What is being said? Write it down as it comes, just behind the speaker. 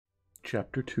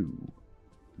Chapter 2.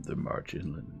 The March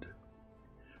Inland.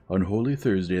 On Holy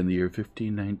Thursday in the year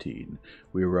 1519,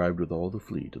 we arrived with all the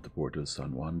fleet at the port of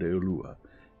San Juan de Ulua,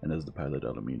 and as the pilot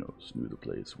Alaminos knew the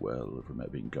place well from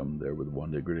having come there with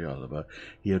Juan de Grijalva,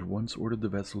 he at once ordered the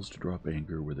vessels to drop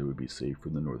anchor where they would be safe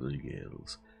from the northerly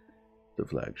gales. The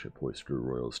flagship hoisted her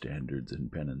royal standards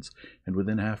and pennants, and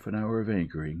within half an hour of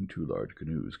anchoring, 2 large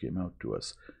canoes came out to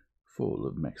us, full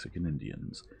of Mexican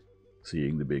Indians.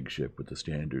 Seeing the big ship with the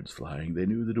standards flying, they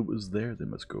knew that it was there they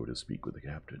must go to speak with the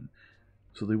captain.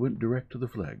 So they went direct to the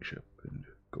flagship, and,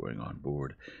 going on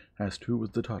board, asked who was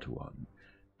the Tatuan,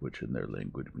 which in their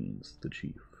language means the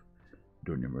chief.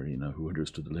 Doña Marina, who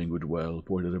understood the language well,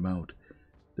 pointed him out.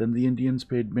 Then the Indians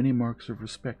paid many marks of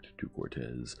respect to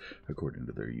Cortez, according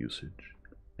to their usage,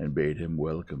 and bade him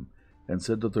welcome, and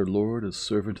said that their lord, as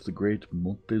servant to the great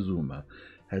Montezuma,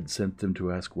 had sent them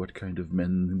to ask what kind of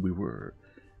men we were,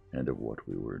 and of what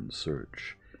we were in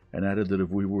search, and added that if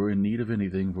we were in need of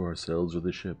anything for ourselves or the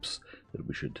ships, that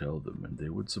we should tell them, and they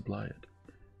would supply it.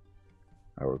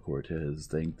 Our Cortez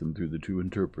thanked them through the 2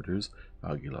 interpreters,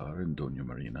 Aguilar and Doña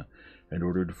Marina, and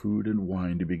ordered food and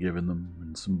wine to be given them,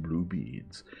 and some blue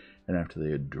beads, and after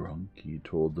they had drunk, he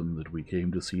told them that we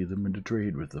came to see them and to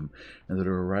trade with them, and that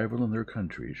our arrival in their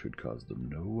country should cause them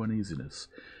no uneasiness,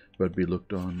 but be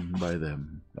looked on by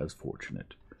them as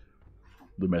fortunate.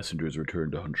 The messengers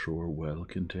returned on shore well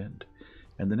content,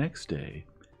 and the next day,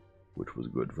 which was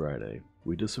Good Friday,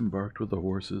 we disembarked with the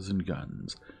horses and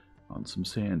guns on some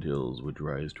sand hills which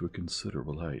rise to a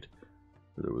considerable height,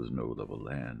 for there was no level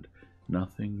land,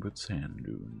 nothing but sand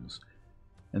dunes,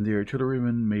 and the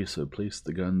artilleryman Mesa placed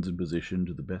the guns in position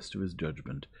to the best of his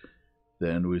judgment.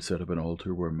 Then we set up an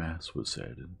altar where Mass was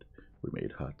said, and we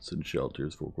made huts and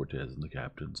shelters for Cortez and the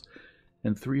captains,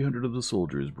 and 300 of the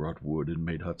soldiers brought wood and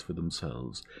made huts for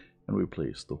themselves, and we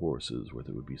placed the horses where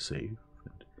they would be safe,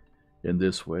 and in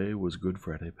this way was Good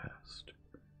Friday passed.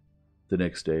 The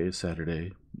next day,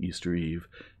 Saturday, Easter Eve,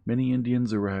 many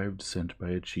Indians arrived sent by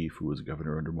a chief who was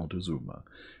governor under Montezuma,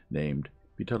 named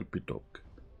Pitalpitok,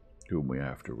 whom we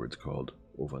afterwards called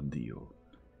Ovandillo.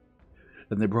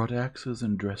 And they brought axes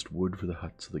and dressed wood for the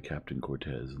huts of the Captain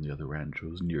Cortez and the other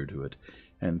ranchos near to it,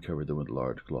 and covered them with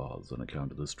large cloths on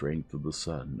account of the strength of the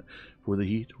sun, for the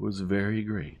heat was very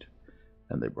great.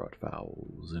 And they brought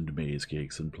fowls, and maize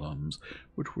cakes and plums,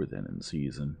 which were then in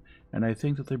season, and I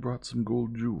think that they brought some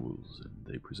gold jewels, and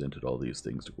they presented all these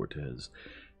things to Cortez,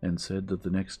 and said that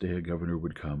the next day a governor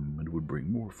would come and would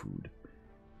bring more food.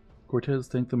 Cortez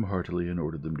thanked them heartily and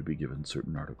ordered them to be given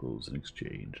certain articles in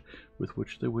exchange, with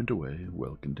which they went away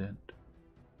well content.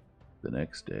 The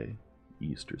next day,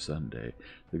 Easter Sunday,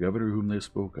 the governor whom they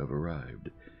spoke of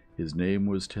arrived. His name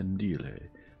was Tendile,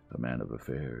 a man of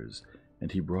affairs,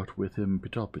 and he brought with him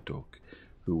Pitalpitok,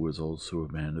 who was also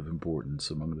a man of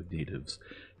importance among the natives,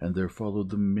 and there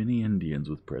followed them many Indians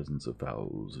with presents of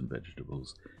fowls and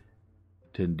vegetables.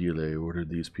 Tendile ordered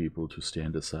these people to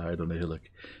stand aside on a hillock,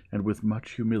 and with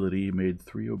much humility made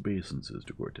 3 obeisances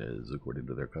to Cortez according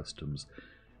to their customs,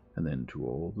 and then to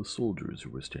all the soldiers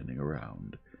who were standing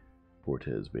around.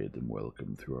 Cortez bade them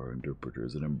welcome through our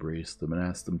interpreters, and embraced them, and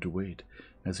asked them to wait,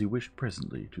 as he wished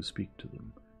presently to speak to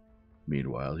them.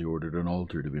 Meanwhile he ordered an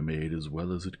altar to be made as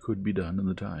well as it could be done in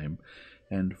the time,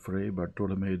 and Fray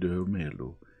Bartolome de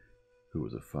Melo, who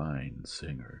was a fine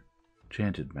singer,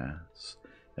 chanted Mass,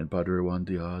 and Padre Juan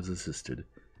Diaz assisted,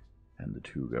 and the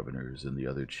 2 governors and the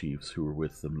other chiefs who were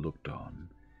with them looked on.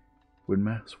 When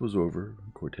Mass was over,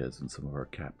 Cortez and some of our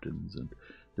captains and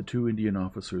the 2 Indian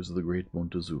officers of the great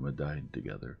Montezuma dined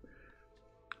together.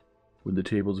 When the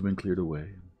tables had been cleared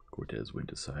away, Cortez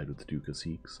went aside with the 2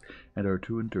 caciques and our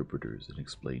 2 interpreters, and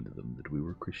explained to them that we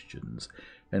were Christians,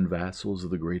 and vassals of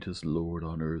the greatest lord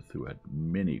on earth, who had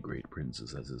many great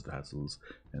princes as his vassals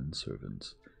and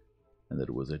servants, and that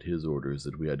it was at his orders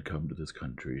that we had come to this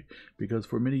country, because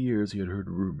for many years he had heard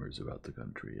rumors about the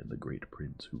country and the great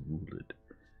prince who ruled it,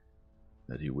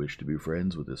 that he wished to be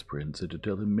friends with this prince, and to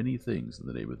tell him many things in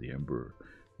the name of the emperor,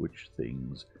 which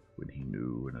things, when he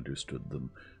knew and understood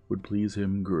them, would please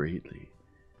him greatly.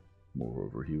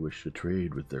 Moreover, he wished to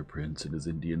trade with their prince and his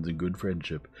Indians in good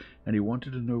friendship, and he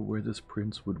wanted to know where this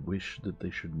prince would wish that they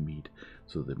should meet,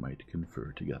 so they might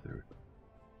confer together.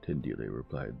 Tendile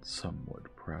replied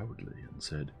somewhat proudly, and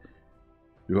said,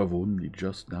 "You have only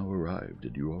just now arrived,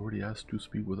 and you already asked to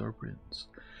speak with our prince.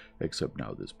 Accept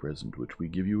now this present which we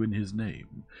give you in his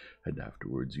name, and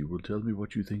afterwards you will tell me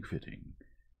what you think fitting."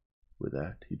 With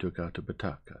that he took out a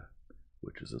bataca,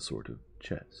 which is a sort of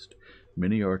chest,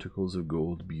 many articles of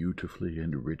gold beautifully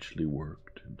and richly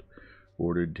worked, and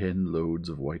ordered 10 loads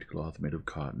of white cloth made of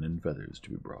cotton and feathers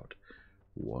to be brought,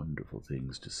 wonderful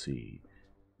things to see,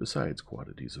 besides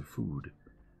quantities of food.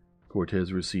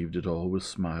 Cortez received it all with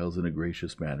smiles in a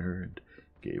gracious manner, and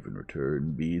gave in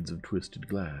return beads of twisted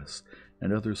glass,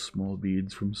 and other small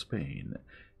beads from Spain,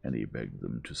 and he begged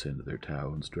them to send to their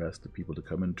towns to ask the people to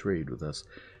come and trade with us,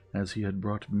 as he had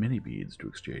brought many beads to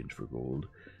exchange for gold,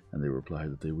 and they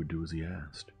replied that they would do as he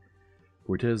asked.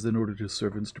 Cortez then ordered his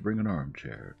servants to bring an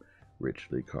armchair,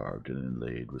 richly carved and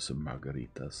inlaid with some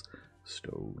margaritas,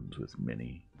 stones with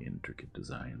many intricate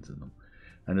designs in them,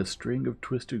 and a string of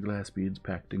twisted glass beads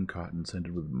packed in cotton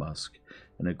scented with musk,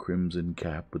 and a crimson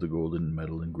cap with a golden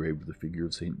medal engraved with the figure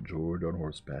of St. George on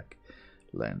horseback,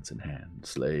 lance in hand,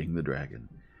 slaying the dragon.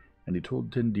 And he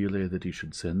told Tendile that he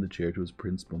should send the chair to his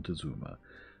prince Montezuma,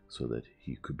 so that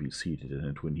he could be seated in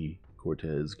it when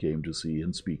Cortez, came to see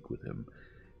and speak with him,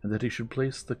 and that he should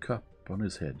place the cup on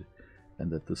his head, and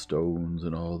that the stones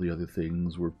and all the other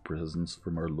things were presents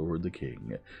from our lord the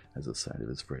king, as a sign of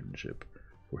his friendship,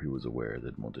 for he was aware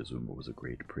that Montezuma was a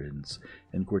great prince,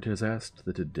 and Cortez asked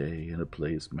that a day and a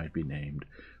place might be named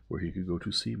where he could go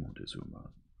to see Montezuma.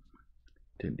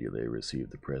 Tendile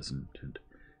received the present, and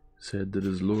said that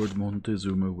his lord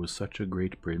Montezuma was such a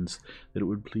great prince that it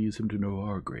would please him to know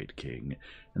our great king,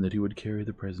 and that he would carry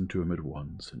the present to him at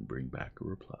once and bring back a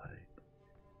reply.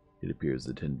 It appears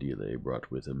that Tendile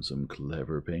brought with him some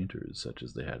clever painters, such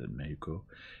as they had in Mexico,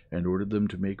 and ordered them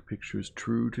to make pictures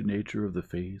true to nature of the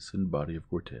face and body of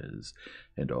Cortez,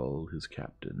 and all his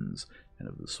captains, and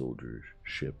of the soldiers,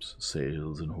 ships,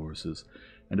 sails, and horses,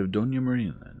 and of Dona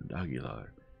Marina and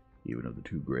Aguilar, even of the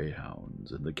 2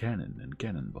 greyhounds, and the cannon and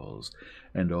cannonballs,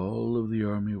 and all of the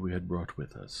army we had brought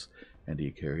with us, and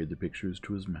he carried the pictures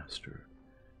to his master.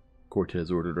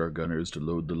 Cortez ordered our gunners to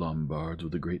load the Lombards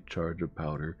with a great charge of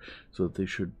powder, so that they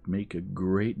should make a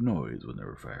great noise when they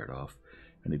were fired off,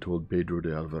 and he told Pedro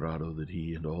de Alvarado that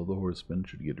he and all the horsemen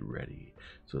should get ready,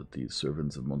 so that these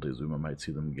servants of Montezuma might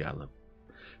see them gallop,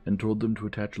 and told them to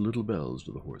attach little bells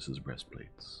to the horses'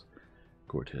 breastplates.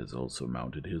 Cortez also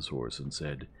mounted his horse and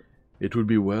said, "It would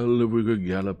be well if we could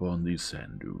gallop on these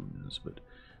sand dunes, but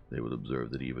they will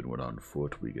observe that even when on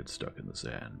foot we get stuck in the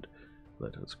sand.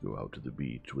 Let us go out to the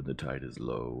beach when the tide is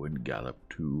low, and gallop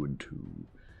 2 and 2.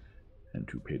 And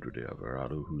to Pedro de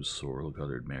Alvarado, whose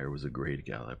sorrel-colored mare was a great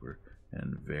galloper,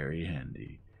 and very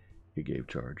handy, he gave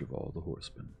charge of all the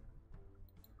horsemen.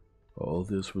 All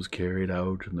this was carried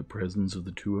out in the presence of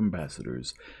the 2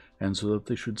 ambassadors, and so that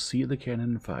they should see the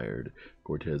cannon fired,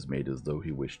 Cortez made as though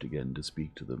he wished again to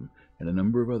speak to them, and a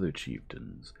number of other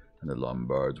chieftains, and the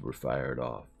Lombards were fired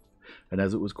off. And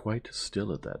as it was quite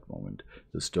still at that moment,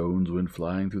 the stones went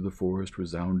flying through the forest,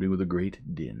 resounding with a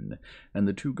great din, and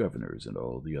the 2 governors and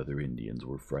all the other Indians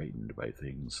were frightened by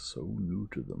things so new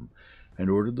to them, and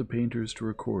ordered the painters to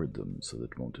record them so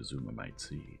that Montezuma might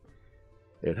see.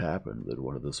 It happened that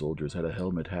one of the soldiers had a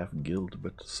helmet half gilt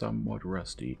but somewhat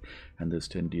rusty, and this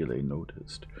Tendile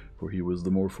noticed, for he was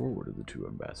the more forward of the 2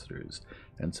 ambassadors,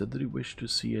 and said that he wished to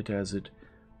see it, as it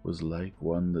was like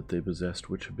one that they possessed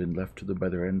which had been left to them by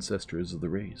their ancestors of the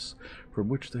race from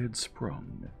which they had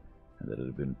sprung, and that it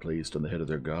had been placed on the head of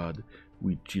their god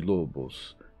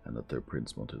Huichilobos, and that their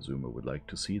prince Montezuma would like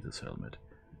to see this helmet.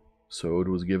 So it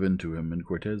was given to him, and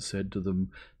Cortez said to them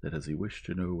that as he wished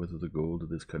to know whether the gold of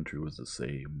this country was the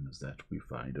same as that we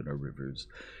find in our rivers,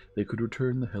 they could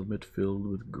return the helmet filled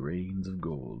with grains of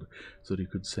gold, so that he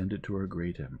could send it to our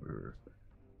great emperor.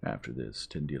 After this,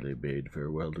 Tendile bade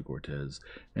farewell to Cortez,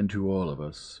 and to all of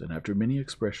us, and after many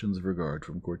expressions of regard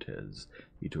from Cortez,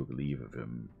 he took leave of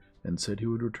him, and said he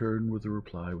would return with a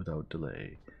reply without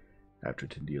delay. After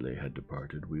Tendile had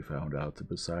departed, we found out that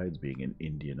besides being an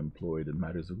Indian employed in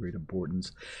matters of great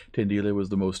importance, Tendile was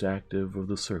the most active of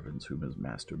the servants whom his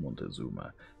master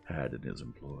Montezuma had in his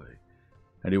employ.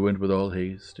 And he went with all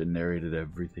haste, and narrated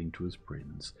everything to his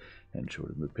prince, and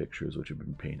showed him the pictures which had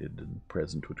been painted, and the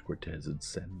present which Cortez had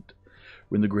sent.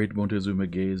 When the great Montezuma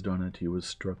gazed on it, he was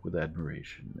struck with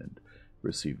admiration, and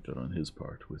received it on his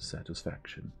part with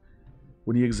satisfaction.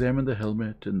 When he examined the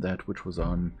helmet and that which was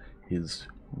on his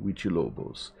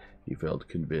Huichilobos, he felt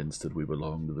convinced that we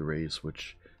belonged to the race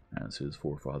which, as his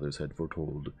forefathers had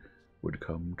foretold, would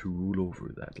come to rule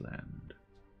over that land.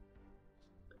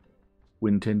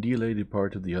 When Tendile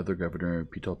departed, the other governor,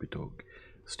 Pitopitok,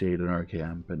 stayed in our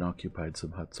camp and occupied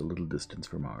some huts a little distance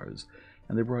from ours,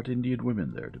 and they brought Indian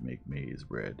women there to make maize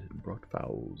bread, and brought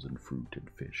fowls and fruit and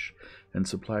fish, and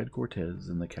supplied Cortez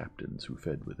and the captains who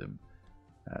fed with him.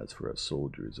 As for us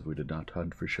soldiers, if we did not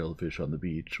hunt for shellfish on the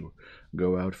beach or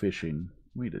go out fishing,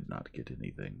 we did not get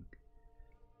anything.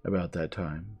 About that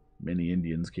time, many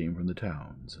Indians came from the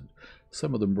towns, and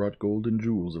some of them brought gold and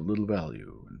jewels of little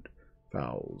value, and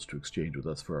fowls to exchange with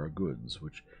us for our goods,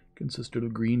 which consisted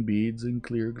of green beads and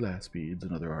clear glass beads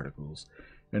and other articles,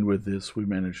 and with this we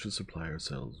managed to supply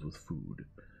ourselves with food.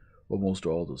 Almost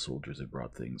all the soldiers had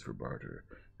brought things for barter,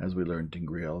 as we learnt in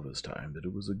Grey Alva's time that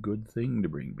it was a good thing to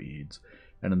bring beads,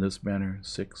 and in this manner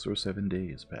 6 or 7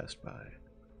 days passed by.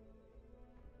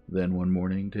 Then one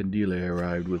morning Tendile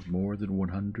arrived with more than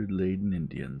 100 laden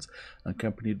Indians,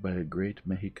 accompanied by a great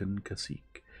Mexican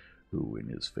cacique, who in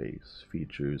his face,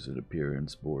 features, and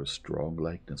appearance bore a strong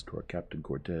likeness to our Captain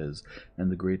Cortez, and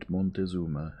the great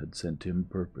Montezuma had sent him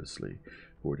purposely,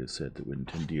 for it is said that when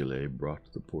Tendile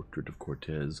brought the portrait of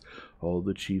Cortez, all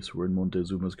the chiefs who were in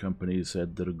Montezuma's company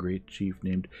said that a great chief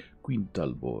named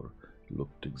Quintalbor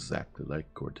looked exactly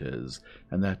like Cortez,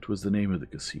 and that was the name of the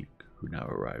cacique, who now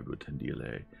arrived with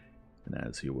Tendile. And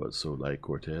as he was so like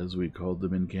Cortez, we called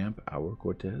them in camp our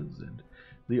Cortez and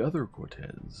the other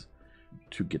Cortez.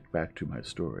 To get back to my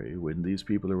story, when these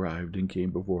people arrived and came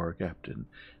before our captain,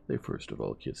 they first of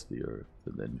all kissed the earth,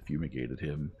 and then fumigated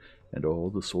him, and all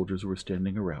the soldiers were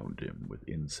standing around him with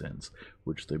incense,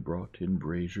 which they brought in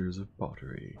braziers of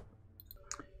pottery.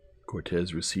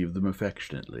 Cortez received them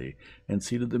affectionately, and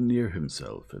seated them near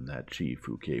himself, and that chief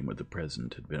who came with the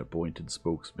present had been appointed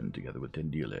spokesman together with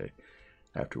Tendile.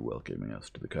 After welcoming us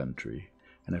to the country,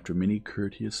 and after many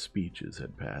courteous speeches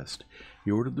had passed,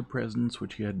 he ordered the presents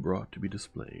which he had brought to be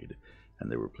displayed,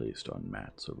 and they were placed on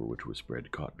mats over which were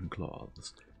spread cotton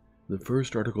cloths. The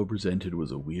first article presented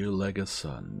was a wheel like a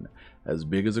sun, as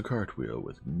big as a cartwheel,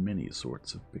 with many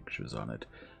sorts of pictures on it,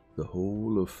 the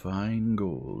whole of fine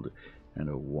gold, and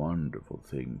a wonderful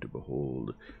thing to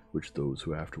behold, which those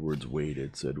who afterwards weighed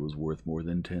it said was worth more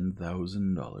than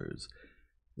 $10,000.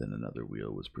 Then another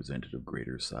wheel was presented of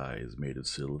greater size, made of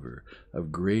silver,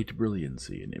 of great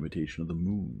brilliancy, in imitation of the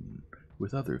moon,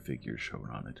 with other figures shown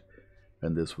on it.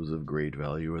 And this was of great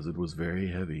value, as it was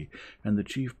very heavy, and the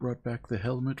chief brought back the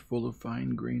helmet full of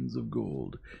fine grains of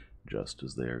gold, just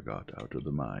as they are got out of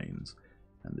the mines,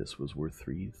 and this was worth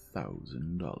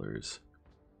 $3,000.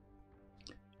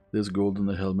 This gold in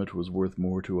the helmet was worth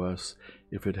more to us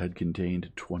if it had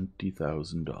contained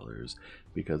 $20,000,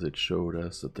 because it showed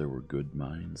us that there were good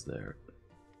mines there.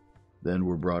 Then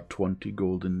were brought 20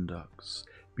 golden ducks,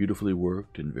 beautifully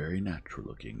worked and very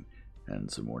natural-looking, and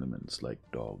some ornaments like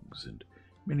dogs, and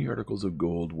many articles of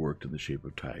gold worked in the shape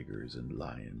of tigers and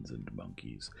lions and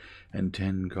monkeys, and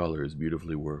 10 collars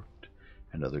beautifully worked,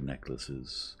 and other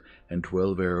necklaces, and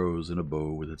 12 arrows and a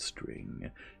bow with its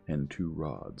string, and 2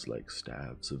 rods like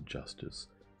staves of justice,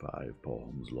 5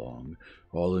 palms long,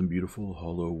 all in beautiful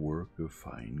hollow work of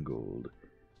fine gold.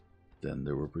 Then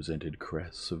there were presented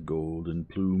crests of gold, and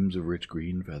plumes of rich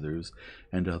green feathers,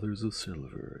 and others of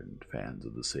silver, and fans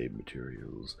of the same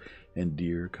materials, and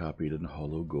deer copied in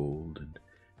hollow gold, and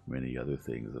many other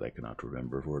things that I cannot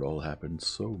remember, for it all happened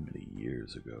so many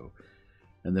years ago.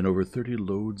 And then over 30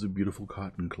 loads of beautiful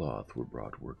cotton cloth were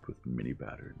brought, worked with many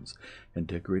patterns, and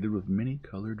decorated with many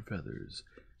colored feathers,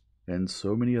 and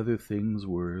so many other things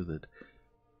were that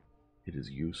it is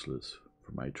useless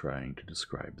for my trying to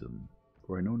describe them,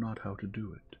 for I know not how to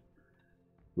do it.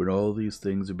 When all these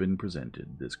things had been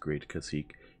presented, this great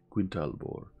cacique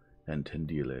Quintalbor and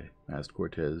Tendile asked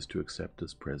Cortez to accept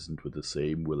this present with the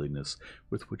same willingness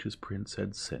with which his prince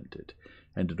had sent it,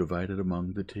 and to divide it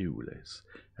among the Teules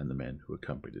and the men who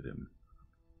accompanied him.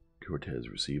 Cortez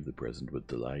received the present with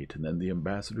delight, and then the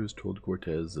ambassadors told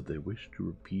Cortez that they wished to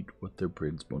repeat what their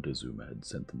prince Montezuma had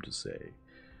sent them to say.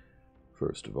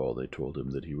 First of all, they told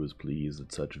him that he was pleased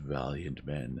that such valiant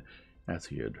men, as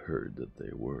he had heard that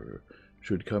they were,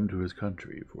 should come to his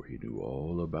country, for he knew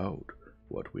all about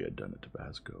what we had done at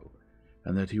Tabasco,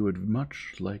 and that he would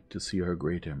much like to see our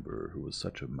great emperor, who was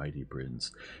such a mighty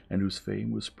prince, and whose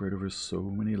fame was spread over so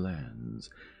many lands,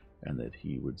 and that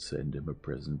he would send him a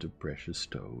present of precious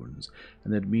stones,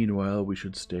 and that meanwhile we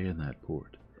should stay in that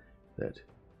port, that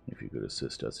if he could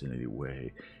assist us in any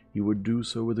way, he would do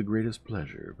so with the greatest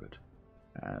pleasure, but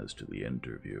as to the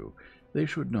interview, they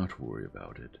should not worry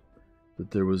about it,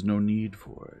 that there was no need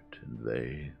for it, and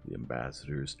they, the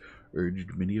ambassadors,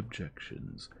 urged many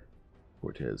objections.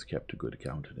 Cortez kept a good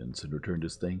countenance, and returned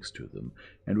his thanks to them,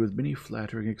 and with many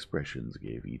flattering expressions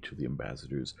gave each of the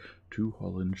ambassadors 2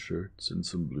 holland shirts and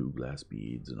some blue glass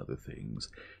beads and other things,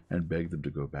 and begged them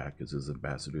to go back as his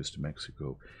ambassadors to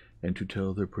Mexico, and to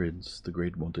tell their prince, the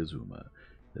great Montezuma,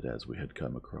 that as we had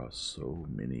come across so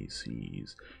many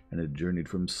seas, and had journeyed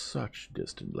from such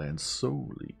distant lands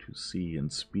solely to see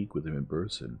and speak with him in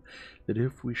person, that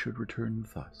if we should return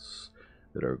thus,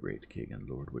 that our great king and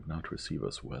lord would not receive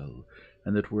us well,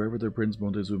 and that wherever the Prince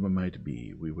Montezuma might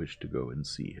be, we wished to go and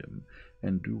see him,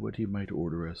 and do what he might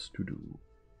order us to do.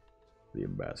 The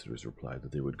ambassadors replied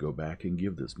that they would go back and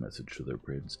give this message to their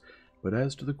prince, but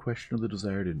as to the question of the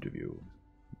desired interview,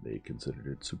 they considered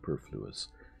it superfluous.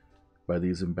 By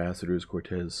these ambassadors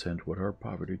Cortez sent what our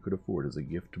poverty could afford as a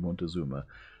gift to Montezuma,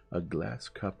 a glass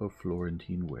cup of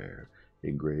Florentine ware,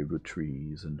 engraved with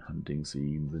trees and hunting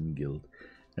scenes in gilt,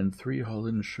 and 3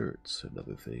 Holland shirts and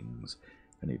other things,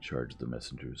 and he charged the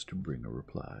messengers to bring a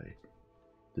reply.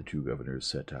 The 2 governors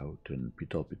set out, and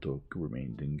Pitalpitok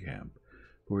remained in camp,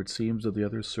 for it seems that the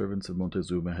other servants of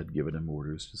Montezuma had given him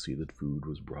orders to see that food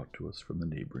was brought to us from the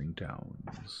neighboring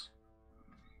towns.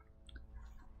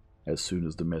 As soon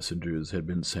as the messengers had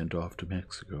been sent off to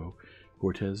Mexico,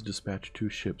 Cortez dispatched 2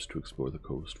 ships to explore the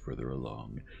coast further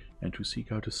along, and to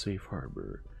seek out a safe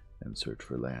harbor, and search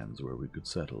for lands where we could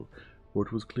settle, for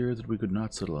it was clear that we could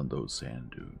not settle on those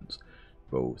sand dunes,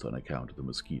 both on account of the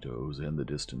mosquitoes and the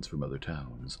distance from other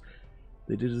towns.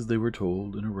 They did as they were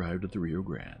told, and arrived at the Rio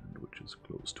Grande, which is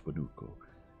close to Panuco.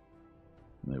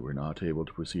 They were not able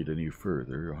to proceed any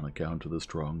further on account of the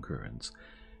strong currents.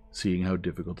 Seeing how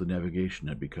difficult the navigation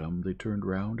had become, they turned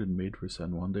round and made for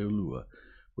San Juan de Ulua,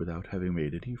 without having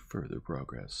made any further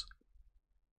progress.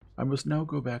 I must now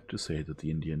go back to say that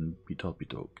the Indian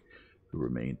Pitalpitok, who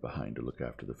remained behind to look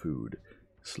after the food,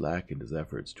 slackened his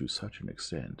efforts to such an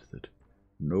extent that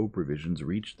no provisions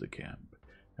reached the camp,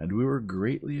 and we were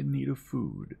greatly in need of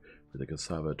food, for the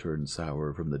cassava turned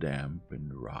sour from the damp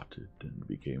and rotted and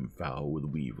became foul with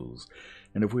weevils,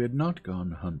 and if we had not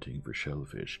gone hunting for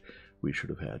shellfish, we should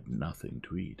have had nothing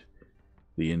to eat.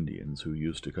 The Indians who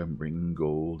used to come bringing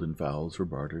gold and fowls for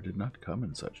barter did not come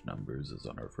in such numbers as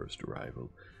on our first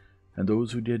arrival, and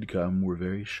those who did come were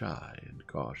very shy and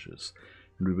cautious,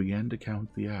 and we began to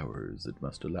count the hours that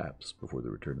must elapse before the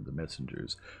return of the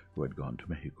messengers who had gone to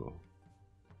Mexico.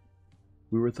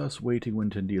 We were thus waiting when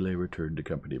Tendile returned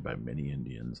accompanied by many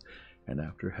Indians, and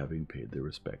after having paid their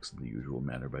respects in the usual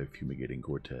manner by fumigating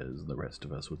Cortez and the rest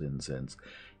of us with incense,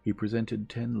 he presented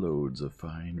 10 loads of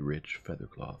fine, rich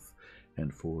feathercloth,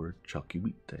 and 4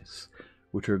 chalquihuites,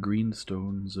 which are green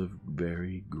stones of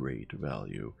very great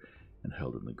value, and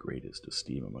held in the greatest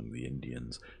esteem among the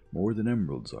Indians, more than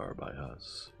emeralds are by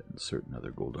us, and certain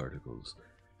other gold articles.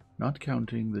 Not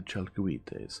counting the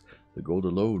chalquihuites, the gold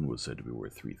alone was said to be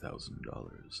worth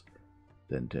 $3,000.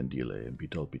 Then Tendile and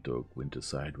Pitalpitok went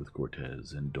aside with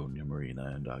Cortez and Dona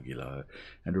Marina and Aguilar,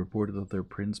 and reported that their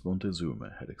Prince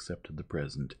Montezuma had accepted the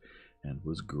present, and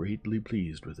was greatly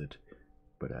pleased with it.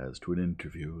 But as to an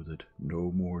interview, that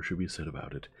no more should be said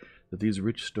about it, that these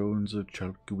rich stones of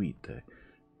chalquihuite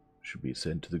should be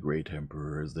sent to the great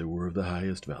emperor, as they were of the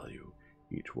highest value,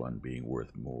 each one being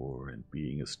worth more, and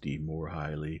being esteemed more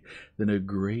highly than a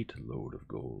great load of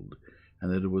gold,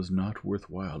 and that it was not worth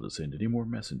while to send any more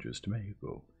messengers to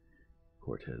Mexico.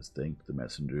 Cortez thanked the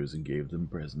messengers and gave them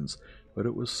presents, but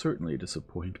it was certainly a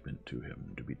disappointment to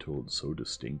him to be told so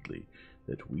distinctly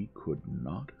that we could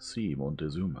not see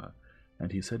Montezuma,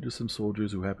 and he said to some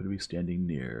soldiers who happened to be standing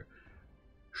near,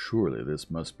 "Surely this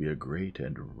must be a great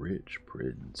and rich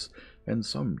prince, and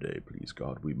some day, please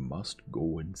God, we must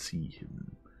go and see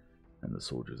him." And the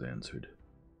soldiers answered,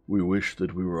 "We wish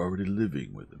that we were already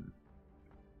living with him."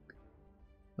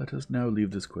 Let us now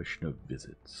leave this question of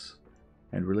visits,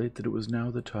 and relate that it was now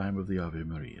the time of the Ave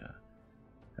Maria,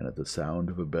 and at the sound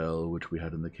of a bell which we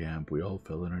had in the camp, we all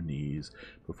fell on our knees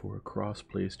before a cross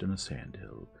placed on a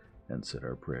sandhill, and said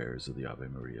our prayers of the Ave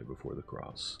Maria before the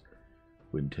cross.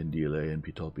 When Tendile and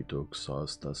Pitalpitok saw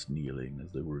us thus kneeling,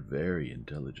 as they were very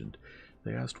intelligent,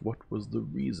 they asked what was the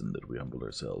reason that we humbled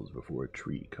ourselves before a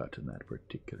tree cut in that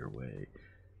particular way.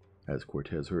 As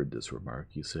Cortez heard this remark,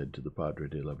 he said to the Padre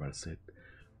de la Merced,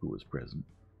 who was present,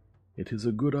 "It is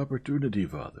a good opportunity,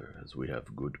 Father, as we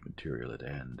have good material at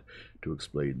hand, to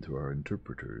explain through our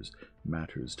interpreters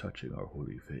matters touching our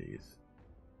holy faith."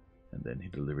 And then he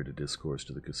delivered a discourse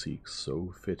to the caciques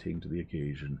so fitting to the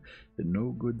occasion that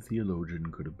no good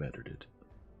theologian could have bettered it.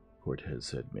 Cortez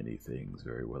said many things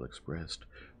very well expressed,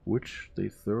 which they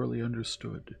thoroughly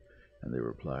understood, and they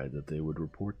replied that they would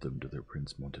report them to their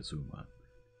Prince Montezuma.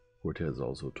 Cortez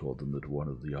also told them that one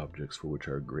of the objects for which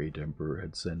our great emperor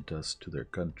had sent us to their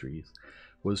countries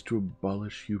was to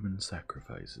abolish human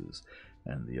sacrifices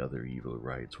and the other evil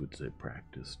rites which they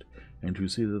practiced, and to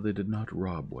see that they did not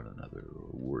rob one another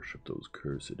or worship those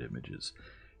cursed images.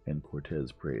 And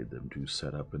Cortez prayed them to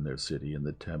set up in their city, in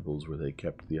the temples where they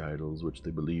kept the idols which they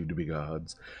believed to be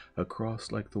gods, a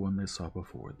cross like the one they saw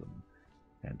before them,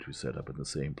 and to set up in the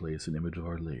same place an image of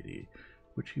Our Lady,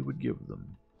 which he would give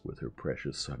them, with her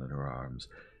precious son in her arms,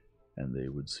 and they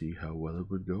would see how well it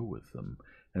would go with them,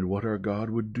 and what our God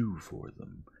would do for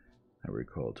them. I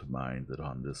recall to mind that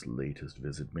on this latest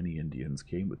visit many Indians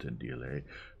came with Tendile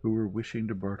who were wishing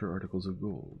to barter articles of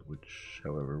gold, which,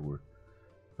 however, were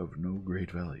of no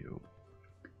great value.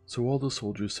 So all the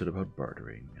soldiers set about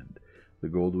bartering, and the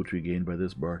gold which we gained by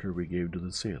this barter we gave to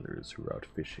the sailors who were out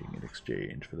fishing in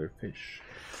exchange for their fish,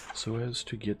 so as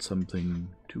to get something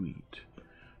to eat,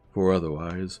 for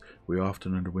otherwise we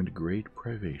often underwent great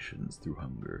privations through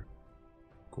hunger.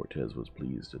 Cortez was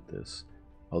pleased at this,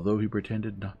 although he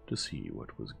pretended not to see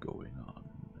what was going on.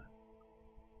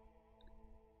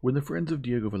 When the friends of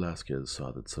Diego Velazquez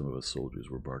saw that some of us soldiers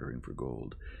were bartering for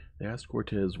gold, they asked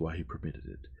Cortez why he permitted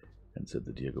it, and said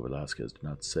that Diego Velazquez did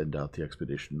not send out the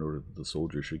expedition in order that the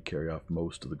soldiers should carry off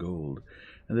most of the gold,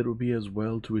 and that it would be as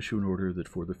well to issue an order that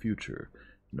for the future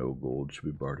no gold should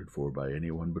be bartered for by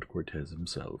anyone but Cortez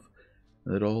himself,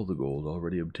 and that all the gold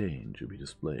already obtained should be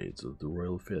displayed so that the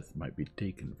royal fifth might be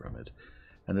taken from it,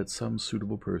 and that some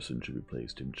suitable person should be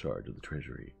placed in charge of the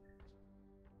treasury.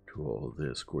 To all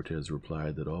this Cortez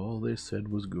replied that all they said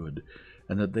was good,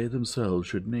 and that they themselves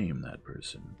should name that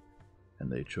person, and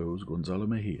they chose Gonzalo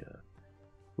Mejia.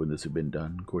 When this had been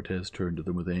done, Cortez turned to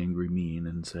them with angry mien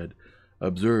and said,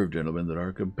 "Observe, gentlemen, that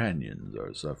our companions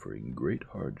are suffering great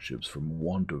hardships from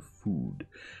want of food,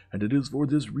 and it is for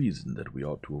this reason that we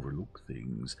ought to overlook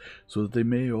things, so that they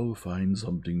may all find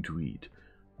something to eat.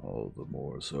 All the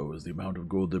more so as the amount of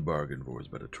gold they bargain for is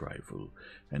but a trifle,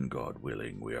 and God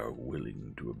willing, we are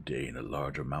willing to obtain a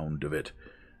large amount of it.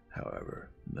 However,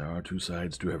 there are two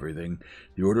sides to everything.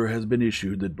 The order has been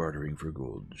issued that bartering for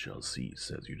gold shall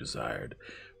cease, as you desired.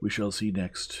 We shall see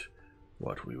next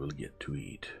what we will get to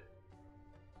eat."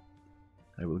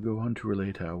 I will go on to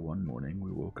relate how one morning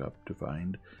we woke up to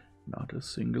find not a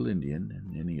single Indian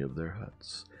in any of their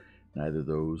huts, neither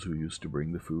those who used to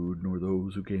bring the food, nor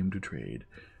those who came to trade,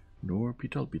 nor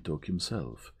Pitalpitok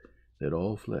himself. They had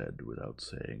all fled without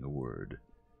saying a word.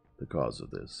 The cause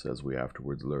of this, as we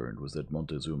afterwards learned, was that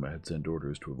Montezuma had sent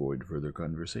orders to avoid further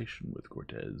conversation with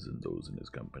Cortez and those in his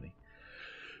company.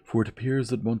 For it appears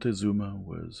that Montezuma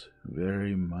was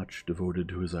very much devoted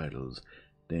to his idols,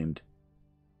 named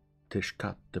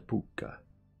Tezcatlipoca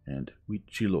and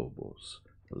Huichilobos,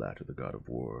 the latter the god of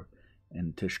war,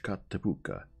 and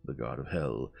Tezcatlipoca, the god of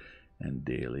hell, and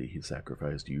daily he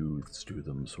sacrificed youths to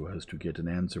them so as to get an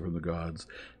answer from the gods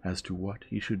as to what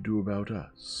he should do about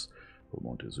us, for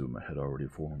Montezuma had already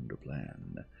formed a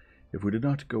plan. If we did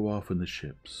not go off in the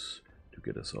ships, to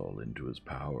get us all into his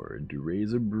power, and to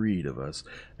raise a breed of us,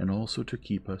 and also to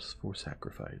keep us for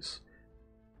sacrifice.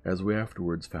 As we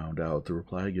afterwards found out, the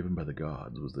reply given by the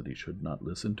gods was that he should not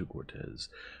listen to Cortez,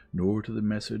 nor to the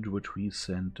message which we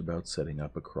sent about setting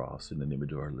up a cross in an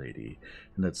image of Our Lady,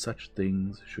 and that such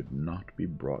things should not be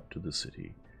brought to the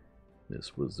city.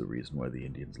 This was the reason why the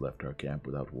Indians left our camp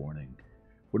without warning.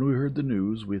 When we heard the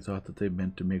news, we thought that they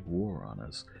meant to make war on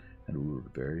us, and we were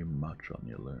very much on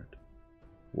the alert.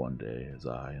 One day, as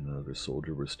I and another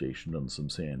soldier were stationed on some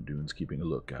sand dunes keeping a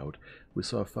lookout, we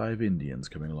saw 5 Indians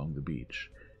coming along the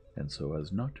beach, and so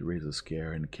as not to raise a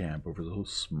scare in camp over so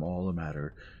small a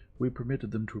matter, we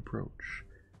permitted them to approach.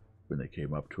 When they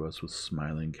came up to us with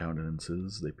smiling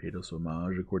countenances, they paid us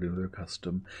homage according to their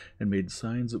custom, and made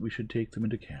signs that we should take them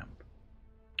into camp.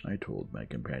 I told my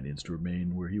companions to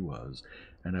remain where he was,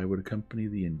 and I would accompany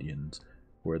the Indians,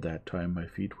 for at that time my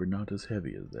feet were not as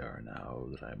heavy as they are now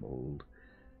that I am old.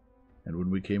 And when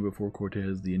we came before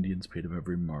Cortez, the Indians paid him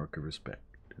every mark of respect,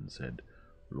 and said,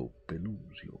 "Lo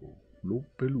Peluzio, Lo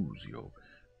Peluzio,"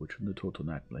 which in the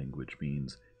Totonac language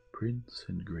means Prince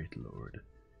and Great Lord.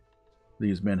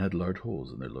 These men had large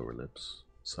holes in their lower lips,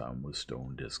 some with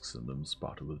stone discs in them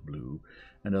spotted with blue,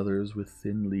 and others with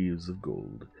thin leaves of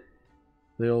gold.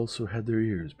 They also had their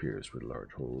ears pierced with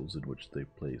large holes in which they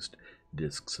placed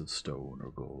discs of stone or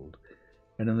gold,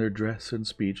 and in their dress and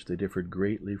speech they differed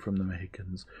greatly from the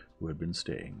Mexicans who had been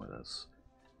staying with us.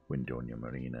 When Doña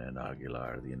Marina and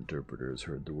Aguilar, the interpreters,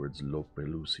 heard the words Lo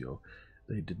Pelucio,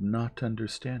 they did not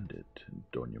understand it, and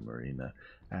Doña Marina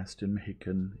asked in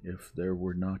Mexican if there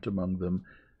were not among them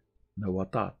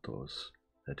Nahuatatos,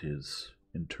 that is,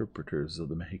 interpreters of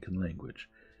the Mexican language,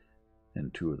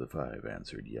 and 2 of the 5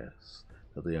 answered yes,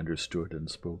 that they understood and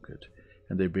spoke it,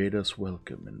 and they bade us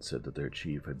welcome, and said that their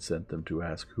chief had sent them to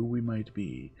ask who we might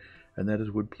be, and that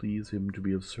it would please him to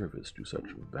be of service to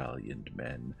such valiant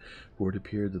men, for it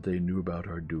appeared that they knew about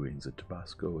our doings at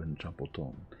Tabasco and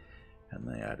Champoton, and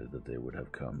they added that they would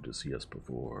have come to see us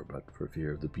before, but for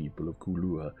fear of the people of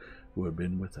Culua who had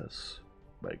been with us.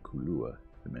 By Culua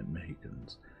they meant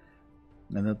Mexicans,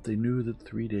 and that they knew that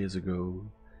 3 days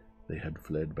ago they had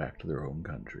fled back to their home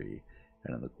country,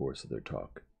 and in the course of their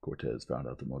talk Cortez found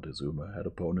out that Montezuma had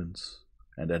opponents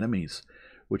and enemies,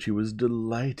 which he was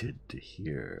delighted to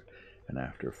hear, and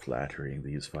after flattering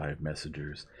these 5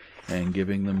 messengers, and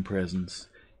giving them presents,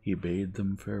 he bade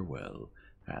them farewell,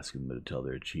 asking them to tell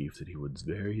their chief that he would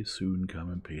very soon come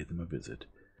and pay them a visit.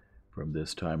 From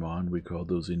this time on, we called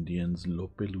those Indians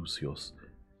Lopelucios.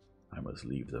 I must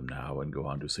leave them now and go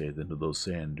on to say that into those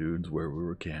sand dunes where we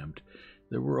were camped,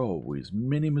 there were always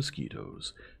many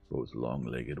mosquitoes, both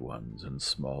long-legged ones and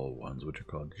small ones, which are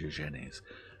called jejenes,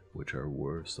 which are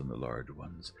worse than the large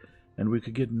ones, and we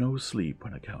could get no sleep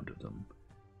on account of them.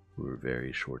 We were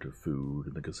very short of food,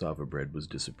 and the cassava bread was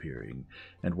disappearing,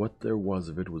 and what there was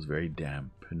of it was very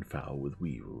damp and foul with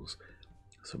weevils.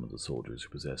 Some of the soldiers who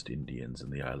possessed Indians in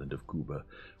the island of Cuba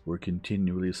were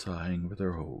continually sighing for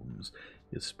their homes,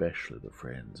 especially the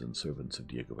friends and servants of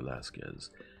Diego Velazquez.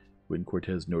 When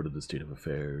Cortez noted the state of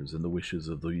affairs and the wishes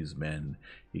of these men,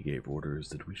 he gave orders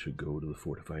that we should go to the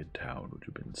fortified town which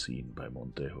had been seen by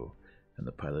Montejo and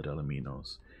the pilot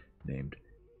Alaminos, named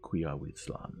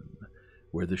Quiahuiztlan,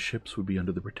 where the ships would be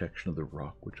under the protection of the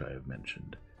rock which I have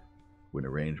mentioned. When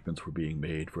arrangements were being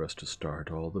made for us to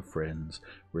start, all the friends,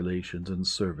 relations, and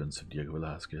servants of Diego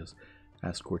Velazquez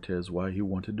asked Cortez why he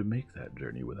wanted to make that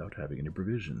journey without having any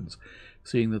provisions,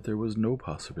 seeing that there was no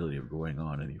possibility of going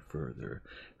on any further,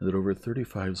 and that over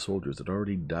 35 soldiers had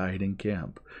already died in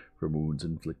camp from wounds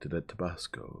inflicted at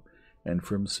Tabasco, and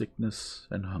from sickness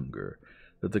and hunger,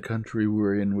 that the country we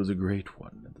were in was a great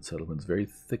one, and the settlements very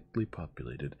thickly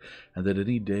populated, and that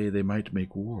any day they might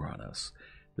make war on us,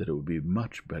 that it would be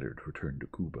much better to return to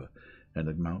Cuba, and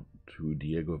amount to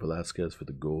Diego Velazquez for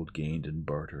the gold gained in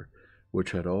barter,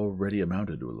 which had already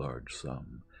amounted to a large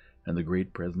sum, and the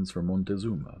great presents from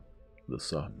Montezuma, the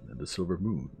sun and the silver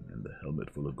moon, and the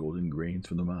helmet full of golden grains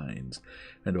from the mines,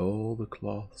 and all the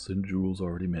cloths and jewels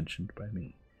already mentioned by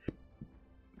me.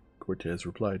 Cortez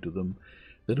replied to them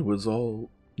that it was all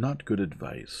not good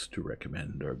advice to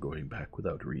recommend our going back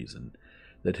without reason,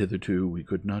 that hitherto we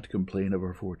could not complain of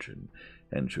our fortune,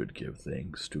 and should give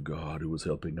thanks to God who was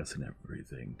helping us in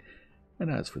everything,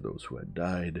 and as for those who had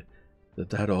died,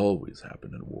 that always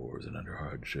happened in wars and under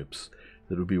hardships,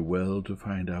 that it would be well to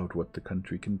find out what the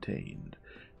country contained,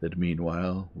 that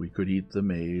meanwhile we could eat the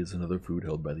maize and other food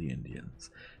held by the Indians,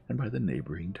 and by the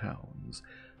neighboring towns,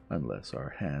 unless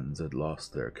our hands had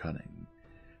lost their cunning.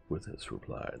 With this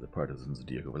reply, the partisans of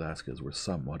Diego Velazquez were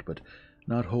somewhat, but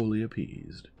not wholly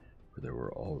appeased, for there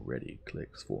were already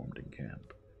cliques formed in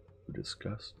camp, who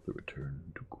discussed the return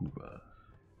to Cuba.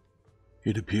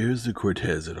 It appears that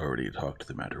Cortez had already talked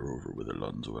the matter over with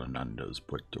Alonso Hernandez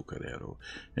Puertocarrero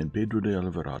and Pedro de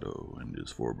Alvarado and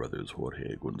his 4 brothers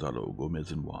Jorge, Gonzalo,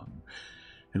 Gomez, and Juan,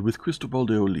 and with Cristobal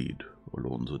de Olid,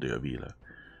 Alonso de Avila,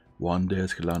 Juan de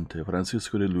Escalante,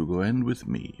 Francisco de Lugo, and with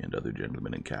me and other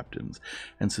gentlemen and captains,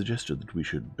 and suggested that we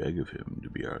should beg of him to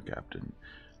be our captain.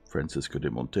 Francisco de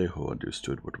Montejo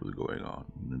understood what was going on,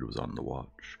 and was on the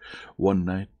watch. One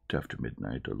night, after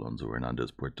midnight, Alonso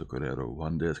Hernandez Puertocarrero,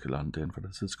 Juan de Escalante, and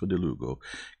Francisco de Lugo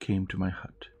came to my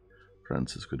hut.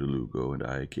 Francisco de Lugo and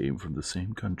I came from the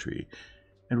same country,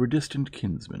 and were distant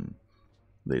kinsmen.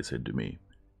 They said to me,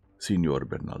 "Signor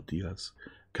Bernal Diaz,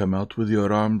 come out with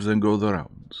your arms and go the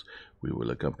rounds. We will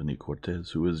accompany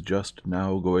Cortez, who is just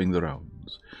now going the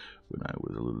rounds." When I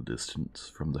was a little distance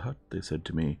from the hut, they said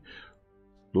to me,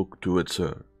 "Look to it,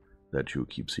 sir, that you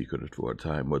keep secret for a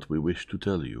time what we wish to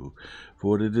tell you,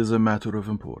 for it is a matter of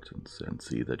importance, and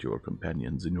see that your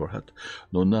companions in your hut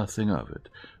know nothing of it,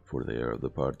 for they are of the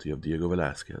party of Diego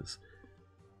Velazquez."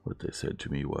 What they said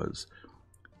to me was,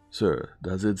 "Sir,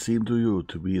 does it seem to you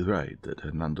to be right that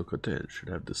Hernan Cortez should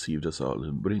have deceived us all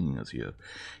in bringing us here,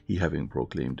 he having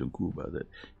proclaimed in Cuba that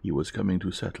he was coming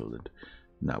to settle, and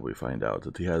now we find out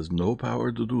that he has no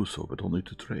power to do so, but only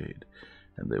to trade,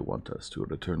 and they want us to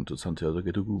return to Santiago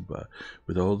de Cuba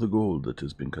with all the gold that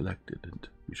has been collected, and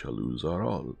we shall lose our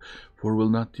all, for will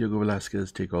not Diego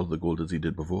Velazquez take all the gold as he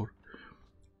did before?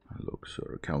 Look,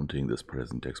 sir, counting this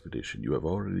present expedition, you have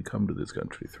already come to this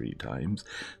country 3 times,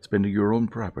 spending your own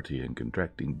property and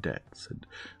contracting debts, and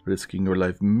risking your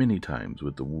life many times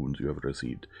with the wounds you have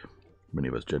received. Many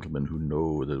of us gentlemen who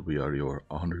know that we are your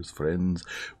honor's friends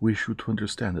wish you to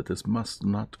understand that this must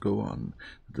not go on,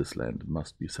 that this land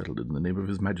must be settled in the name of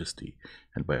His Majesty,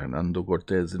 and by Hernando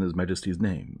Cortez in His Majesty's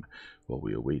name, while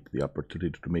we await the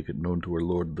opportunity to make it known to our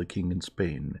lord the king in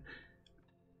Spain.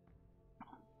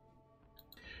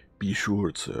 Be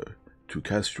sure, sir, to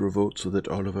cast your vote so that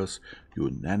all of us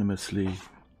unanimously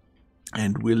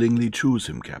and willingly choose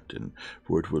him captain,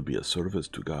 for it will be a service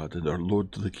to God and our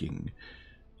lord the king."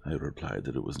 I replied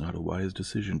that it was not a wise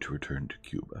decision to return to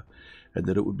Cuba, and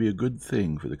that it would be a good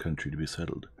thing for the country to be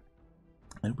settled.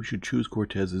 and we should choose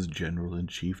Cortez as general and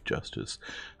chief justice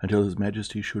until his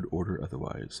majesty should order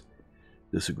otherwise.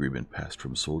 This agreement passed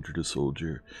from soldier to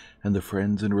soldier, and the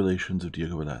friends and relations of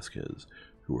Diego Velazquez,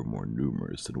 who were more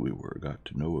numerous than we were, got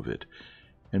to know of it,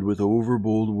 and with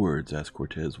overbold words asked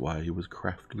Cortez why he was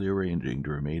craftily arranging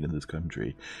to remain in this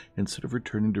country, instead of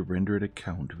returning to render an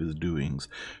account of his doings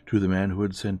to the man who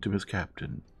had sent him as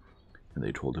captain. And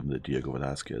they told him that Diego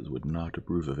Velazquez would not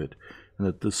approve of it, and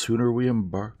that the sooner we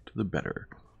embarked, the better.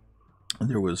 And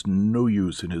there was no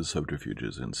use in his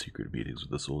subterfuges and secret meetings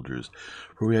with the soldiers,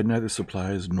 for we had neither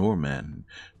supplies nor men,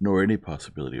 nor any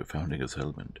possibility of founding a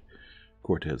settlement.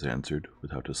 Cortez answered,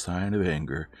 without a sign of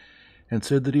anger, and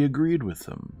said that he agreed with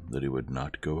them, that he would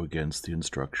not go against the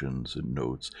instructions and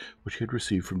notes which he had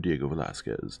received from Diego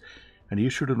Velazquez, and he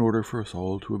issued an order for us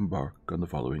all to embark on the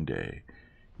following day,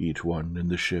 each one in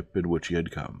the ship in which he had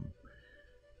come.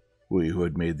 We who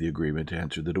had made the agreement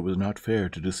answered that it was not fair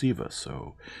to deceive us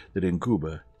so, that in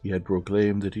Cuba he had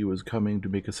proclaimed that he was coming to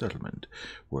make a settlement,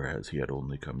 whereas he had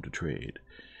only come to trade,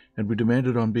 and we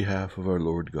demanded on behalf of our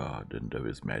Lord God and of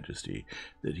his Majesty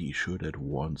that he should at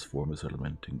once form a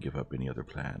settlement and give up any other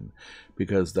plan,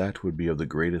 because that would be of the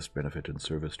greatest benefit and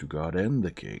service to God and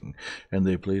the king, and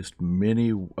they placed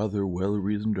many other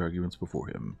well-reasoned arguments before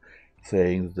him,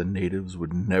 saying that the natives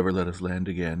would never let us land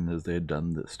again as they had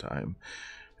done this time,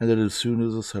 and that as soon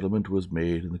as a settlement was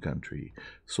made in the country,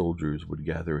 soldiers would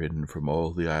gather in from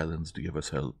all the islands to give us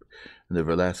help, and that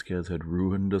Velazquez had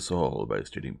ruined us all by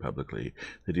stating publicly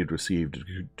that he had received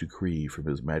a decree from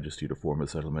his Majesty to form a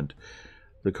settlement,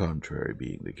 the contrary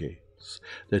being the case,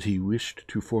 that he wished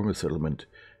to form a settlement,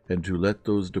 and to let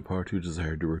those depart who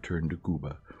desired to return to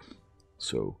Cuba.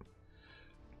 So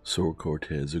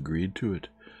Cortez agreed to it,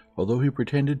 although he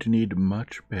pretended to need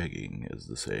much begging, as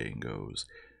the saying goes.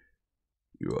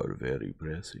 "You are very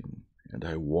pressing, and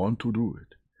I want to do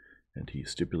it," and he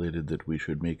stipulated that we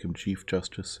should make him Chief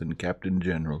Justice and Captain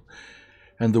General,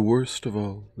 and the worst of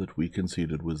all that we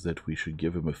conceded was that we should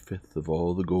give him a fifth of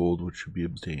all the gold which should be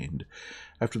obtained,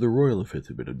 after the royal fifth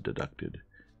had been deducted,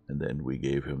 and then we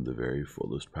gave him the very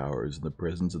fullest powers in the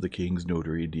presence of the king's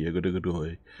notary, Diego de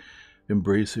Godoy,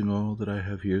 embracing all that I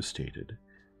have here stated.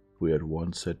 We at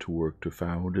once set to work to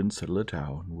found and settle a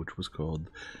town which was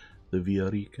called the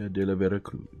Villarica de la Vera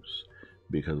Cruz,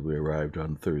 because we arrived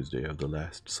on Thursday of the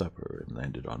Last Supper and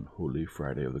landed on Holy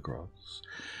Friday of the Cross,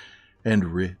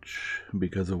 and rich,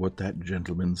 because of what that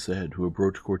gentleman said, who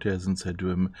approached Cortez and said to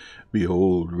him,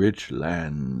 "Behold, rich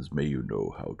lands, may you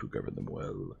know how to govern them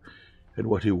well." And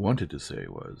what he wanted to say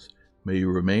was, "May you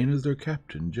remain as their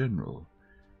captain general."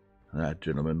 And that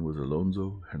gentleman was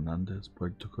Alonso Hernandez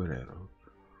Puertocarrero.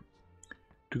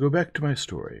 To go back to my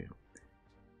story,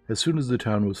 as soon as the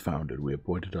town was founded, we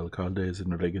appointed alcaldes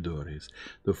and regidores.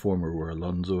 The former were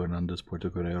Alonso Hernandez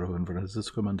Puertocarrero and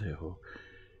Francisco Montejo.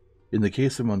 In the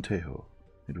case of Montejo,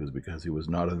 it was because he was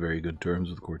not on very good terms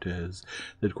with Cortez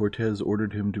that Cortez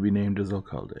ordered him to be named as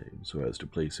alcalde, so as to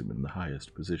place him in the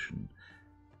highest position.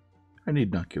 I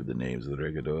need not give the names of the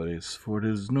regidores, for it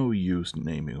is no use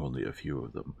naming only a few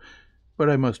of them, but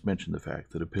I must mention the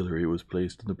fact that a pillory was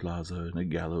placed in the plaza and a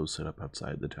gallows set up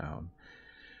outside the town.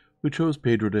 We chose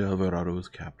Pedro de Alvarado as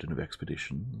captain of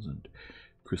expeditions, and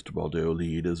Cristobal de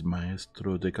Olid as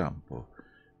maestro de campo.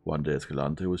 Juan de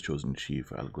Escalante was chosen chief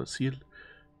alguacil,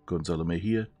 Gonzalo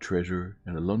Mejia treasurer,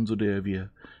 and Alonso de Avila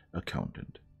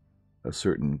accountant. A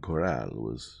certain Corral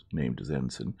was named as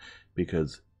ensign,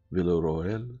 because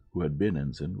Villarroel, who had been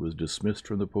ensign, was dismissed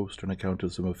from the post on account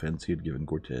of some offense he had given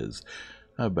Cortez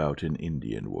about an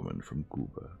Indian woman from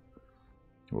Cuba.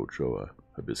 Ochoa,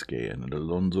 a Biscayan, and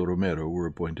Alonso Romero were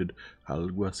appointed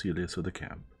alguaciles of the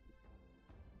camp.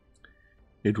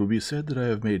 It will be said that I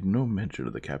have made no mention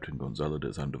of the Captain Gonzalo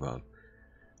de Sandoval.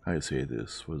 I say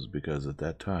this was because at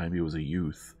that time he was a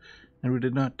youth, and we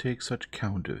did not take such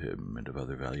count of him and of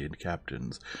other valiant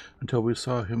captains until we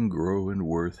saw him grow in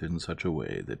worth in such a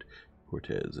way that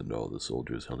Cortez and all the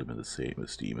soldiers held him in the same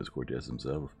esteem as Cortez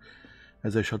himself,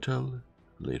 as I shall tell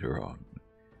later on.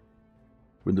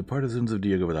 When the partisans of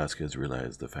Diego Velazquez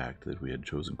realized the fact that we had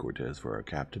chosen Cortez for our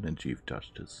captain and chief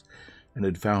justice, and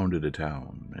had founded a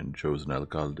town, and chosen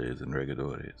alcaldes and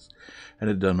regidores, and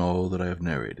had done all that I have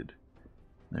narrated,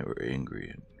 they were angry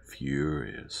and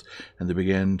furious, and they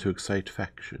began to excite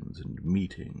factions and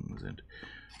meetings, and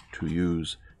to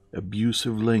use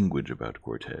abusive language about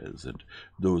Cortez and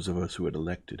those of us who had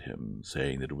elected him,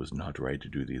 saying that it was not right to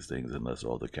do these things unless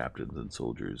all the captains and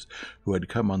soldiers who had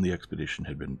come on the expedition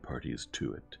had been parties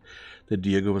to it, that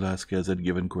Diego Velazquez had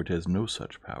given Cortez no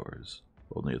such powers,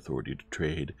 only authority to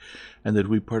trade, and that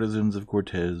we partisans of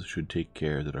Cortez should take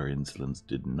care that our insolence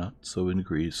did not so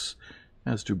increase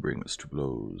as to bring us to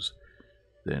blows.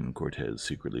 Then Cortez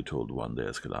secretly told Juan de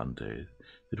Escalante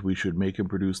that we should make him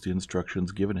produce the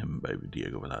instructions given him by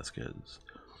Diego Velazquez.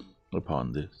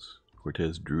 Upon this,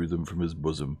 Cortez drew them from his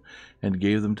bosom and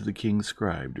gave them to the king's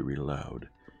scribe to read aloud.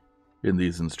 In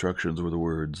these instructions were the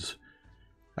words,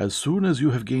 "As soon as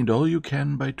you have gained all you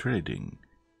can by trading,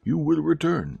 you will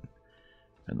return."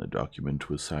 And the document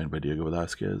was signed by Diego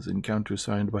Velazquez and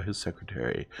countersigned by his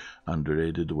secretary,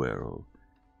 André de Duero.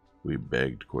 We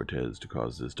begged Cortez to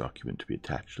cause this document to be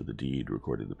attached to the deed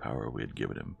recording the power we had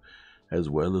given him, as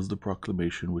well as the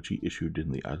proclamation which he issued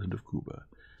in the island of Cuba.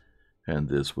 And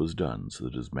this was done so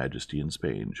that His Majesty in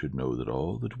Spain should know that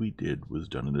all that we did was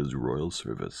done in his royal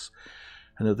service,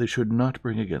 and that they should not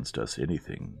bring against us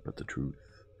anything but the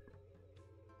truth.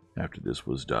 After this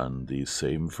was done, these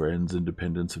same friends and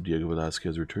dependents of Diego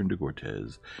Velazquez returned to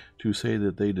Cortez to say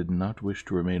that they did not wish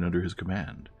to remain under his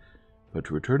command, but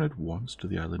to return at once to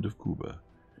the island of Cuba.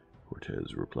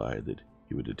 Cortez replied that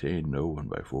he would detain no one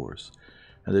by force,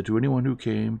 and that to anyone who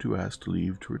came to ask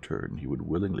leave to return he would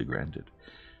willingly grant it,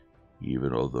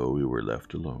 even although we were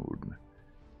left alone.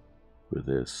 With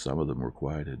this, some of them were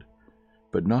quieted,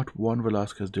 but not Juan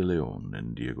Velazquez de Leon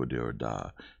and Diego de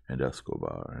Ordaz and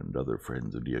Escobar and other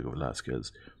friends of Diego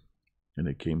Velazquez, and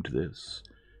it came to this,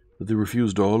 that they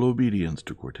refused all obedience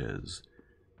to Cortez.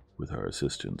 With our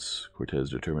assistance,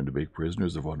 Cortez determined to make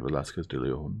prisoners of Juan Velazquez de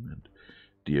Leon and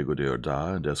Diego de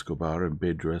Ordaz and Escobar and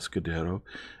Pedro Escudero,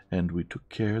 and we took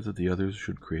care that the others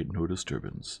should create no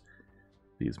disturbance.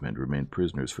 These men remained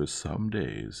prisoners for some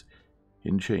days,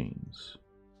 in chains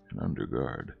and under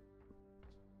guard.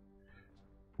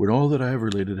 When all that I have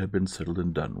related had been settled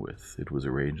and done with, it was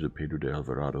arranged that Pedro de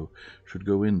Alvarado should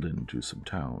go inland to some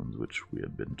towns which we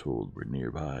had been told were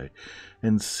nearby,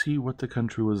 and see what the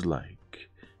country was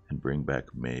like, and bring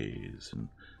back maize and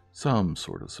some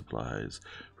sort of supplies,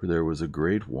 for there was a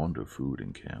great want of food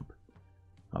in camp.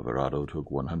 Alvarado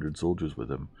took 100 soldiers with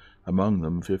him, among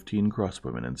them 15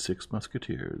 crossbowmen and 6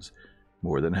 musketeers.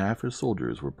 More than half his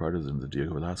soldiers were partisans of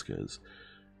Diego Velazquez.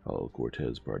 All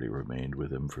Cortez' party remained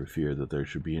with him for fear that there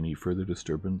should be any further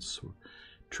disturbance, or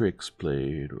tricks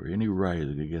played, or any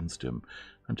rising against him,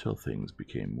 until things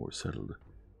became more settled.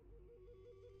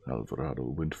 Alvarado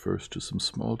went first to some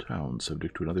small towns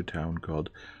subject to another town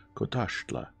called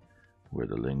Cotaxtla, where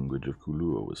the language of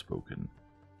Culua was spoken.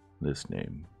 This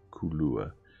name,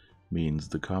 Culua, means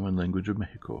the common language of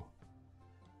Mexico.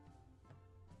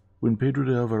 When Pedro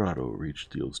de Alvarado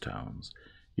reached those towns,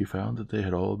 he found that they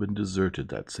had all been deserted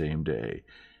that same day,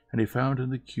 and he found in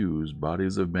the queues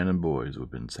bodies of men and boys who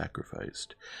had been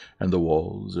sacrificed, and the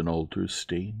walls and altars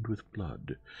stained with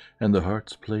blood, and the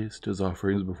hearts placed as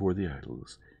offerings before the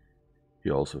idols. He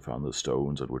also found the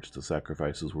stones on which the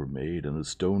sacrifices were made, and the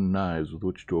stone knives with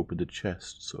which to open the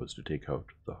chest so as to take out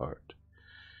the heart.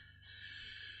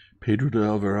 Pedro de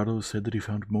Alvarado said that he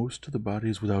found most of the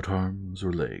bodies without arms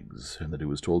or legs, and that he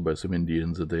was told by some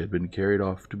Indians that they had been carried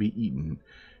off to be eaten,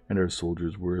 and our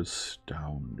soldiers were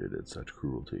astounded at such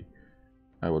cruelty.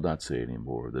 I will not say any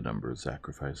more of the number of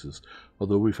sacrifices,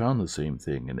 although we found the same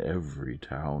thing in every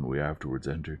town we afterwards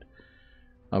entered.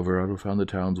 Alvarado found the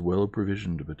towns well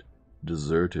provisioned, but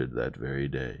deserted that very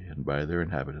day, and by their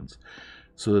inhabitants,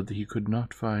 so that he could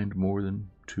not find more than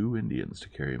 2 Indians to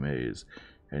carry maize,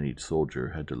 and each soldier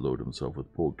had to load himself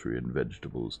with poultry and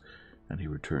vegetables, and he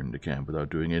returned to camp without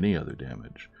doing any other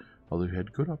damage, although he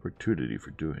had good opportunity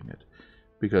for doing it,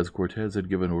 because Cortez had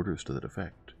given orders to that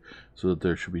effect, so that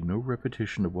there should be no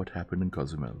repetition of what happened in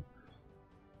Cozumel.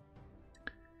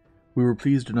 We were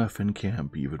pleased enough in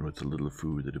camp, even with the little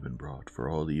food that had been brought, for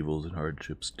all evils and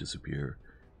hardships disappear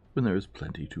when there is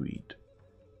plenty to eat.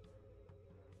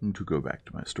 And to go back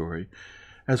to my story,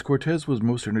 as Cortez was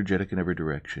most energetic in every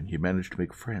direction, he managed to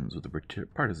make friends with the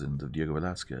partisans of Diego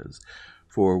Velazquez,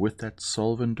 for with that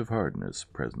solvent of hardness,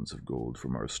 presents of gold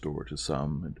from our store to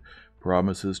some, and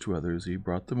promises to others, he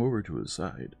brought them over to his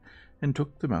side, and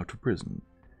took them out of prison,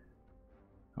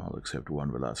 all except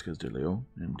Juan Velazquez de Leon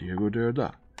and Diego de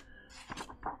Ordaz,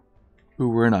 who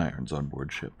were in irons on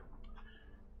board ship.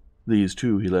 These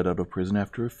 2 he let out of prison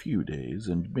after a few days,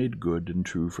 and made good and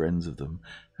true friends of them,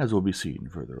 as will be seen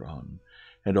further on,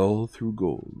 and all through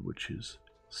gold, which is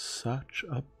such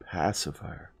a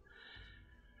pacifier.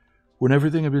 When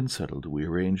everything had been settled, we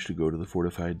arranged to go to the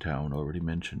fortified town already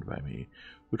mentioned by me,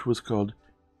 which was called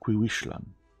Quihuixtlan.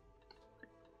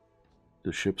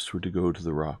 The ships were to go to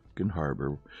the rock and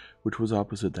harbor, which was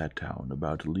opposite that town,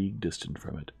 about a league distant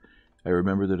from it. I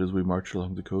remember that as we marched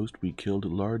along the coast, we killed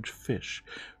large fish,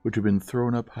 which had been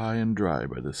thrown up high and dry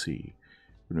by the sea.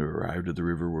 When we arrived at the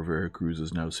river where Veracruz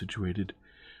is now situated,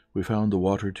 we found the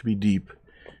water to be deep,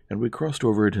 and we crossed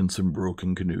over it in some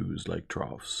broken canoes like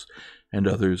troughs, and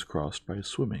others crossed by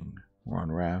swimming or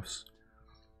on rafts.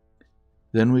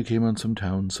 Then we came on some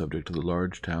towns subject to the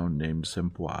large town named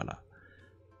Cempoala,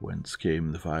 whence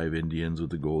came the 5 Indians with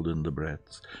the golden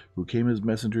librets, who came as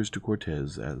messengers to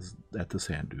Cortez at the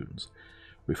sand dunes.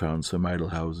 We found some idol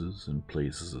houses and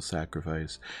places of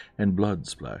sacrifice, and blood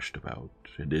splashed about,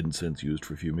 and incense used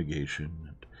for fumigation,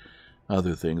 and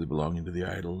other things belonging to the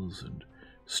idols, and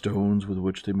stones with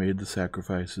which they made the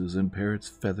sacrifices, and parrots'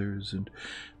 feathers, and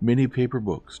many paper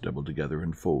books doubled together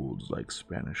in folds like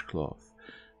Spanish cloth.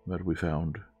 But we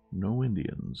found no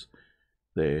Indians,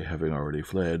 they having already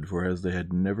fled, for as they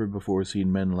had never before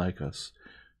seen men like us,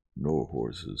 nor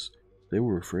horses, they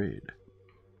were afraid.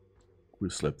 We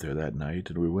slept there that night,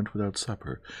 and we went without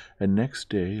supper, and next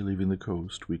day, leaving the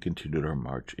coast, we continued our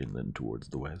march inland towards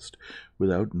the west,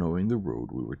 without knowing the road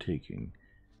we were taking.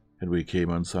 And we came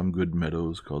on some good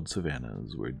meadows called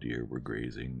savannas, where deer were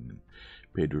grazing.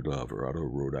 Pedro de Alvarado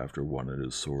rode after one in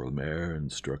his sorrel mare,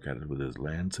 and struck at it with his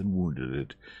lance, and wounded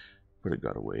it, but it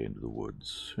got away into the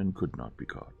woods, and could not be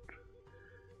caught.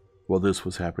 While this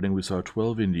was happening, we saw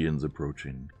 12 Indians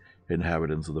approaching,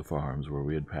 inhabitants of the farms where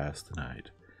we had passed the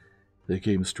night. They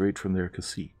came straight from their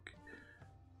cacique,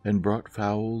 and brought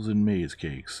fowls and maize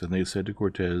cakes, and they said to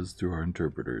Cortez, through our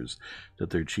interpreters, that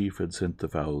their chief had sent the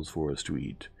fowls for us to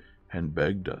eat, and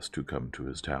begged us to come to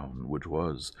his town, which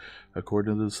was,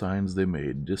 according to the signs they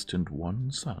made, distant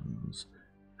 1 sun's,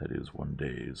 that is, 1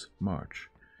 day's, march.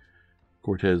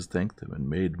 Cortez thanked them, and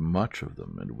made much of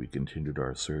them, and we continued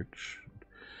our search, and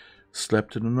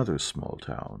slept in another small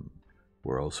town,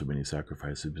 where also many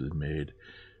sacrifices had been made.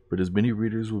 But as many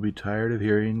readers will be tired of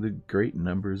hearing the great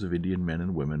numbers of Indian men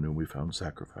and women whom we found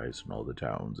sacrificed in all the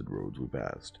towns and roads we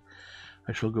passed,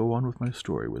 I shall go on with my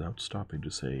story without stopping to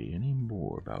say any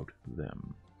more about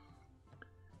them.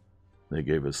 They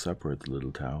gave us supper at the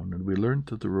little town, and we learnt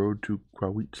that the road to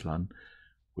Cuahuitlan,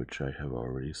 which I have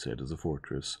already said is a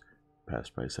fortress,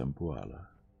 passed by Cempoala.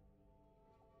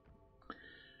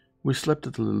 We slept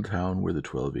at the little town where the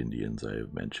 12 Indians I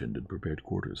have mentioned had prepared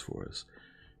quarters for us,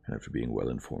 and after being well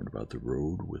informed about the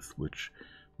road with which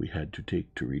we had to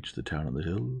take to reach the town on the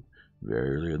hill,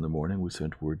 very early in the morning we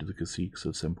sent word to the caciques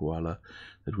of Cempoala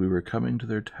that we were coming to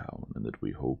their town, and that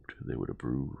we hoped they would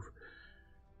approve.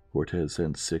 Cortez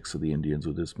sent 6 of the Indians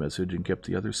with this message, and kept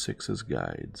the other 6 as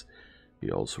guides. He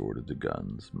also ordered the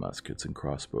guns, muskets, and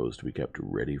crossbows to be kept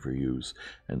ready for use,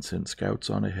 and sent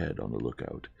scouts on ahead on the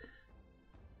lookout.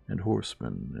 And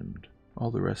horsemen, and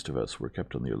all the rest of us were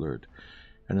kept on the alert,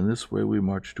 and in this way we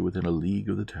marched to within a league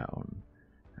of the town.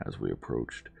 As we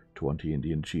approached, 20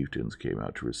 Indian chieftains came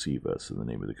out to receive us in the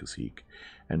name of the cacique,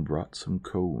 and brought some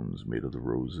cones made of the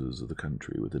roses of the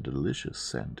country with a delicious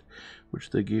scent, which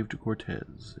they gave to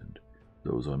Cortez, and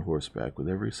those on horseback with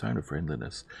every sign of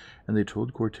friendliness, and they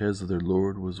told Cortez that their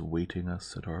lord was awaiting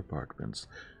us at our apartments,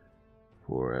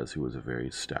 for as he was a very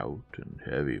stout and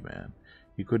heavy man,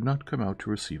 he could not come out to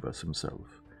receive us himself.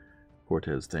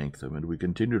 Cortez thanked them, and we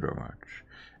continued our march,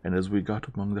 and as we got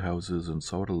among the houses and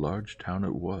saw what a large town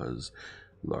it was,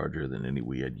 larger than any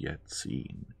we had yet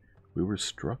seen, we were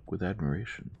struck with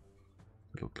admiration.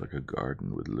 It looked like a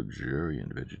garden with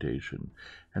luxuriant vegetation,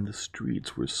 and the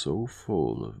streets were so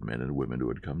full of men and women who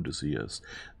had come to see us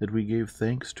that we gave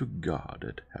thanks to God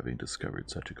at having discovered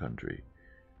such a country.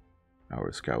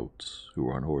 Our scouts, who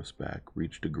were on horseback,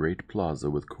 reached a great plaza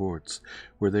with courts,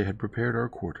 where they had prepared our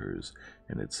quarters,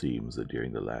 and it seems that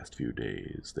during the last few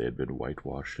days they had been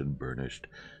whitewashed and burnished,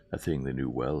 a thing they knew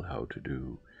well how to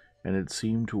do, and it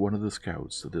seemed to one of the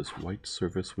scouts that this white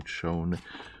surface which shone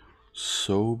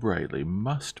so brightly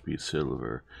must be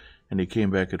silver, and he came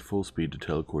back at full speed to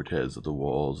tell Cortez that the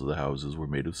walls of the houses were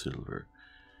made of silver.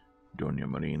 Doña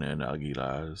Marina and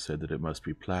Aguilar said that it must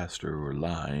be plaster or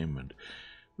lime, and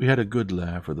we had a good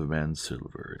laugh for the man's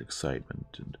silver and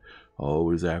excitement, and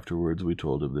always afterwards we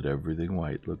told him that everything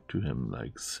white looked to him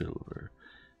like silver.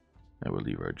 I will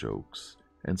leave our jokes,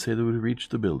 and say that we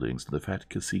reached the buildings, and the fat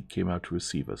cacique came out to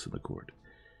receive us in the court.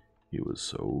 He was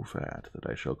so fat that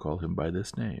I shall call him by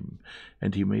this name,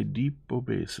 and he made deep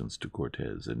obeisance to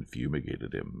Cortez, and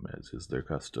fumigated him, as is their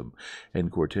custom,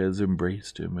 and Cortez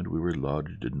embraced him, and we were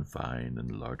lodged in fine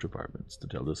and large apartments, to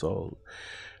tell us all,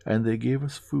 and they gave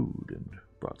us food, and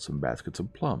brought some baskets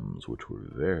of plums, which were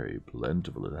very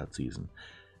plentiful at that season,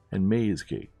 and maize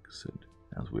cakes, and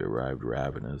as we arrived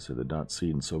ravenous and had not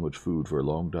seen so much food for a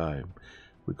long time,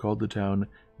 we called the town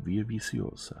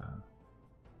Villaviciosa.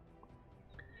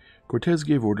 Cortez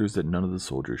gave orders that none of the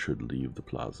soldiers should leave the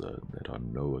plaza, and that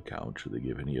on no account should they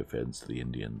give any offense to the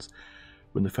Indians.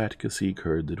 When the fat cacique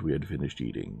heard that we had finished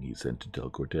eating, he sent to tell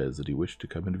Cortez that he wished to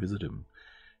come and visit him,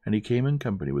 and he came in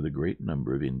company with a great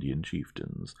number of Indian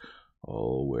chieftains,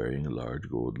 all wearing large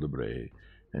gold libre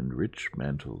and rich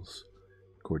mantles.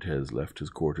 Cortez left his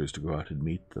quarters to go out and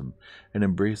meet them, and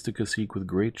embraced the cacique with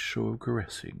great show of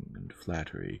caressing and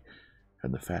flattery,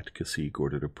 and the fat cacique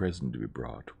ordered a present to be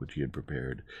brought, which he had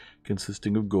prepared,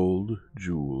 consisting of gold,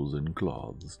 jewels, and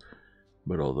cloths.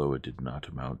 But although it did not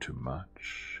amount to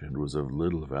much, and was of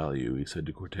little value, he said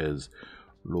to Cortez,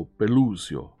 Lo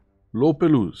pelusio,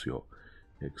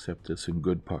 accept this in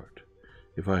good part.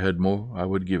 If I had more, I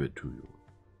would give it to you.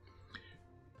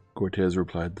 Cortez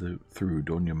replied through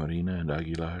Doña Marina and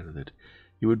Aguilar that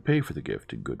he would pay for the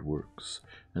gift in good works,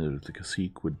 and that if the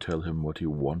cacique would tell him what he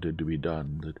wanted to be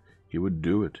done, that he would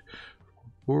do it,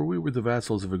 for we were the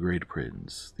vassals of a great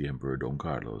prince, the Emperor Don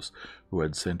Carlos, who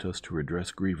had sent us to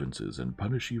redress grievances and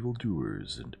punish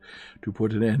evildoers, and to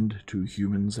put an end to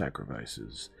human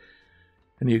sacrifices.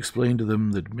 And he explained to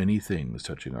them that many things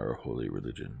touching our holy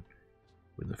religion.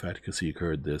 When the fat cacique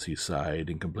heard this, he sighed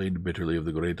and complained bitterly of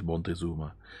the great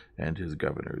Montezuma and his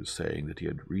governors, saying that he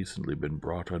had recently been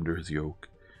brought under his yoke,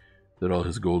 that all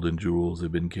his gold and jewels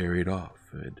had been carried off,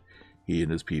 and he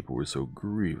and his people were so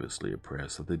grievously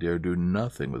oppressed that they dared do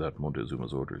nothing without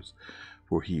Montezuma's orders,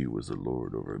 for he was the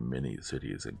lord over many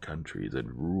cities and countries,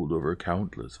 and ruled over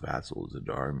countless vassals and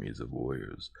armies of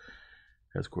warriors.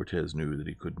 As Cortez knew that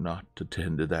he could not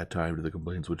attend at that time to the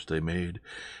complaints which they made,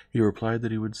 he replied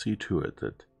that he would see to it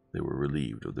that they were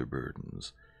relieved of their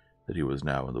burdens, that he was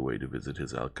now on the way to visit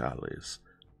his alcaldes,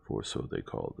 for so they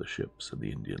call the ships in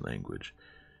the Indian language,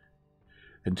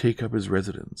 and take up his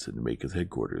residence and make his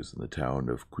headquarters in the town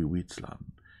of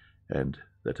Quihuitzlan, and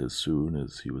that as soon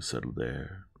as he was settled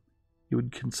there, he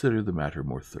would consider the matter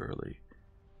more thoroughly.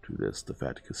 To this the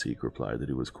fat cacique replied that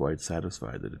he was quite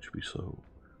satisfied that it should be so.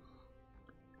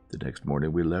 The next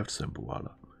morning we left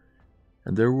Cempoala,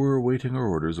 and there were awaiting our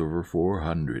orders over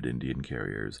 400 Indian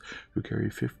carriers, who carry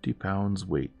 50 pounds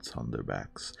weights on their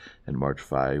backs, and march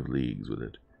 5 leagues with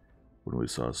it. When we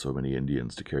saw so many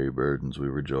Indians to carry burdens, we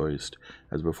rejoiced,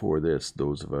 as before this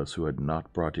those of us who had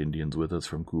not brought Indians with us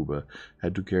from Cuba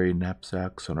had to carry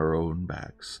knapsacks on our own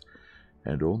backs,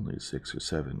 and only 6 or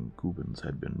 7 Cubans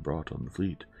had been brought on the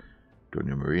fleet.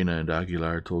 Doña Marina and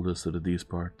Aguilar told us that at these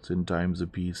parts, in times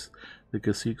of peace, the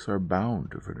caciques are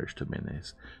bound to furnish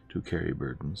tamenes to carry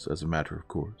burdens, as a matter of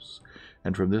course,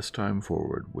 and from this time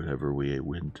forward, whenever we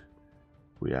went,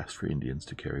 we asked for Indians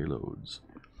to carry loads.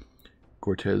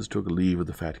 Cortez took leave of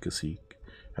the fat cacique,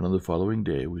 and on the following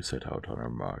day we set out on our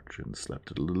march, and slept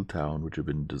at a little town which had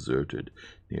been deserted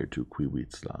near to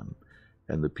Quihuitzlan,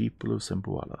 and the people of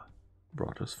Cempoala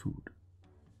brought us food.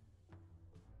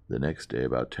 The next day,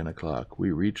 about 10 o'clock,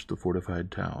 we reached the fortified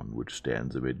town, which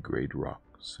stands amid great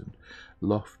rocks and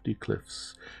lofty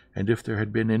cliffs, and if there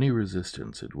had been any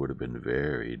resistance, it would have been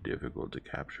very difficult to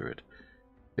capture it.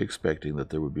 Expecting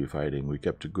that there would be fighting, we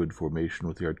kept a good formation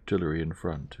with the artillery in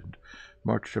front, and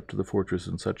marched up to the fortress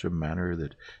in such a manner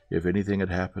that if anything had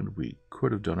happened, we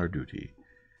could have done our duty.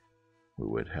 We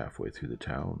went halfway through the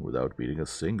town without meeting a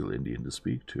single Indian to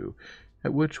speak to,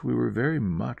 at which we were very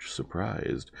much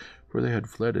surprised, for they had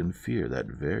fled in fear that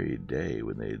very day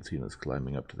when they had seen us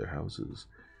climbing up to their houses.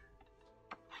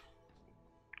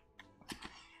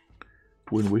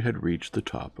 When we had reached the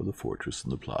top of the fortress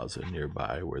in the plaza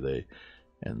nearby where they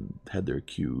had their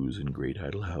queues and great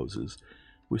idol houses,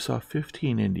 we saw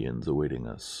 15 Indians awaiting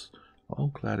us, all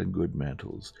clad in good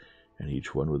mantles, and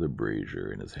each one with a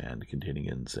brazier in his hand containing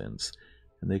incense,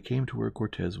 and they came to where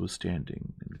Cortez was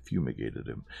standing, and fumigated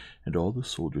him, and all the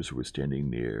soldiers who were standing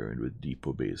near, and with deep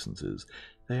obeisances,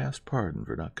 they asked pardon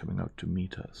for not coming out to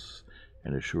meet us,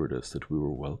 and assured us that we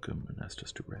were welcome, and asked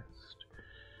us to rest.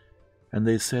 And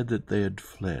they said that they had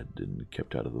fled, and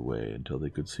kept out of the way, until they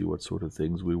could see what sort of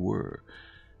things we were,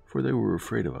 for they were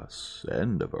afraid of us,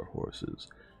 and of our horses,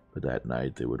 but that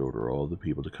night they would order all the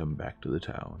people to come back to the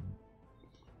town.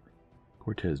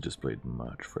 Cortez displayed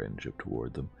much friendship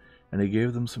toward them, and he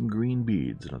gave them some green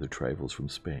beads and other trifles from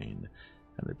Spain,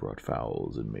 and they brought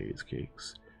fowls and maize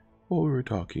cakes. While we were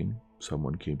talking,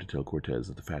 someone came to tell Cortez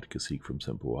that the fat cacique from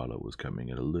Cempoala was coming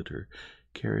in a litter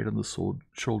carried on the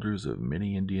shoulders of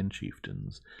many Indian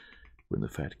chieftains. When the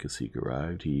fat cacique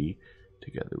arrived, he,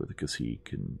 together with the cacique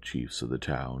and chiefs of the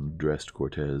town, addressed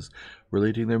Cortez,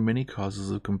 relating their many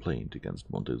causes of complaint against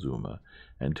Montezuma,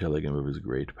 and telling him of his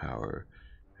great power,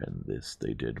 and this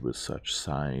they did with such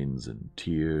signs and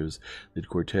tears that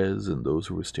Cortez and those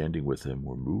who were standing with him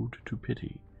were moved to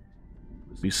pity.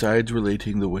 Besides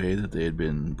relating the way that they had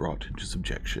been brought into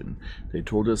subjection, they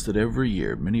told us that every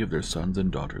year many of their sons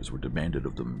and daughters were demanded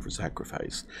of them for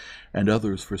sacrifice, and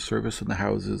others for service in the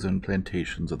houses and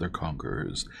plantations of their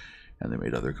conquerors, and they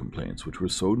made other complaints, which were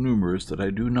so numerous that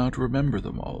I do not remember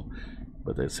them all,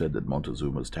 but they said that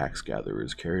Montezuma's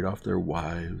tax-gatherers carried off their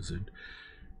wives and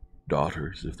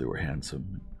daughters, if they were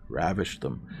handsome, ravished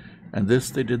them, and this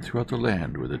they did throughout the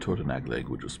land where the Totonac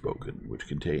language was spoken, which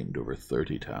contained over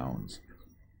 30 towns.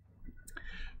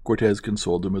 Cortez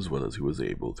consoled them as well as he was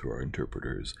able through our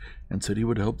interpreters, and said he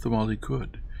would help them all he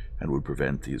could, and would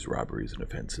prevent these robberies and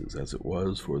offenses, as it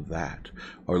was for that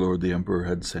our Lord the Emperor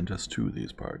had sent us to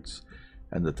these parts,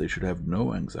 and that they should have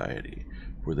no anxiety,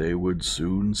 for they would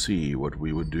soon see what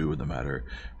we would do in the matter,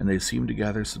 and they seemed to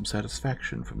gather some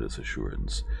satisfaction from this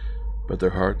assurance, but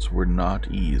their hearts were not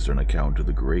eased on account of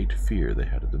the great fear they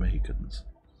had of the Mexicans.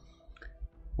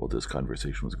 While this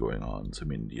conversation was going on,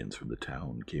 some Indians from the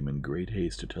town came in great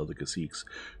haste to tell the caciques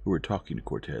who were talking to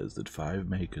Cortez that 5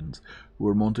 Mexicans, who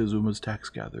were Montezuma's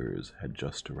tax-gatherers, had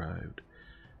just arrived.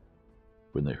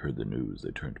 When they heard the news,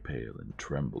 they turned pale and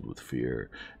trembled with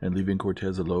fear, and leaving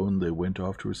Cortez alone, they went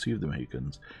off to receive the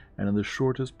Mexicans, and in the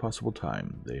shortest possible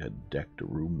time they had decked a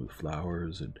room with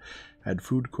flowers, and had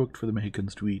food cooked for the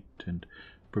Mexicans to eat, and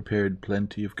prepared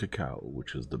plenty of cacao,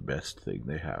 which is the best thing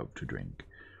they have to drink.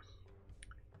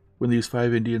 When these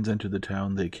 5 Indians entered the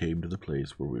town, they came to the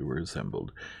place where we were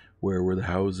assembled, where were the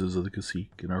houses of the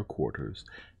cacique and our quarters,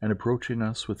 and approaching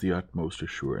us with the utmost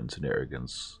assurance and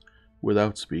arrogance,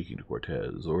 without speaking to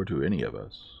Cortez or to any of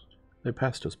us, they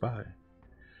passed us by.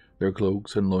 Their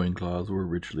cloaks and loincloths were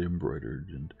richly embroidered,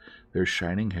 and their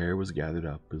shining hair was gathered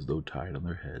up as though tied on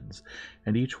their heads,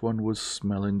 and each one was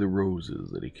smelling the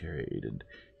roses that he carried, and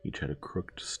each had a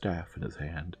crooked staff in his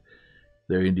hand.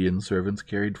 Their Indian servants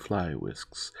carried fly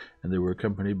whisks, and they were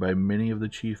accompanied by many of the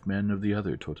chief men of the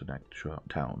other Totonac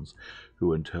towns,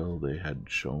 who, until they had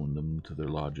shown them to their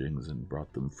lodgings and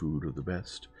brought them food of the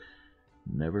best,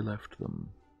 never left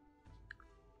them.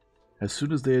 As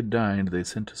soon as they had dined, they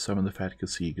sent to summon the fat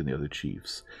cacique and the other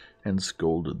chiefs, and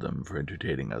scolded them for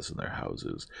entertaining us in their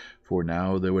houses, for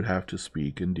now they would have to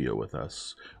speak and deal with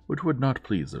us, which would not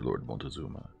please their Lord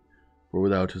Montezuma. For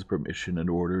without his permission and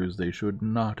orders they should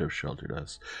not have sheltered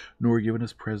us, nor given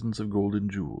us presents of gold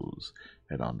and jewels,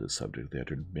 and on this subject they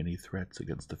uttered many threats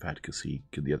against the fat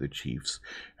cacique and the other chiefs,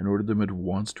 and ordered them at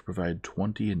once to provide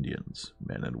 20 Indians,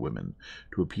 men and women,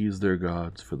 to appease their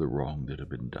gods for the wrong that had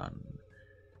been done.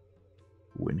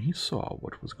 When he saw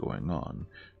what was going on,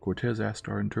 Cortez asked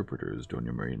our interpreters,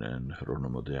 Doña Marina and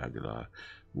Geronimo de Aguilar,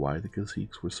 why the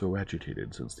caciques were so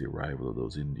agitated since the arrival of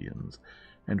those Indians,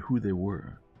 and who they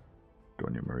were.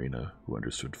 Doña Marina, who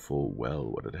understood full well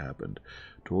what had happened,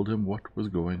 told him what was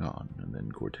going on, and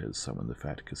then Cortez summoned the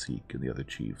fat cacique and the other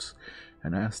chiefs,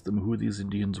 and asked them who these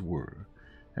Indians were,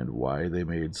 and why they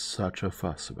made such a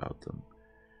fuss about them.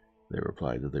 They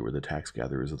replied that they were the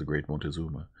tax-gatherers of the great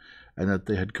Montezuma, and that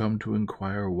they had come to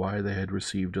inquire why they had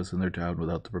received us in their town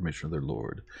without the permission of their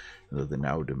lord, and that they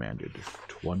now demanded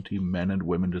 20 men and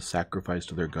women to sacrifice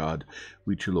to their god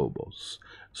Huichilobos,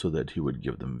 so that he would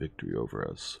give them victory over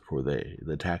us, for they,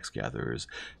 the tax-gatherers,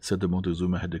 said that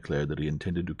Montezuma had declared that he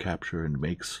intended to capture and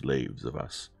make slaves of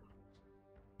us.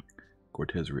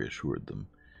 Cortez reassured them,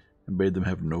 and bade them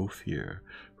have no fear,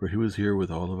 for he was here with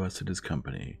all of us in his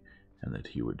company, and that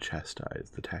he would chastise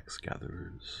the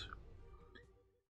tax-gatherers.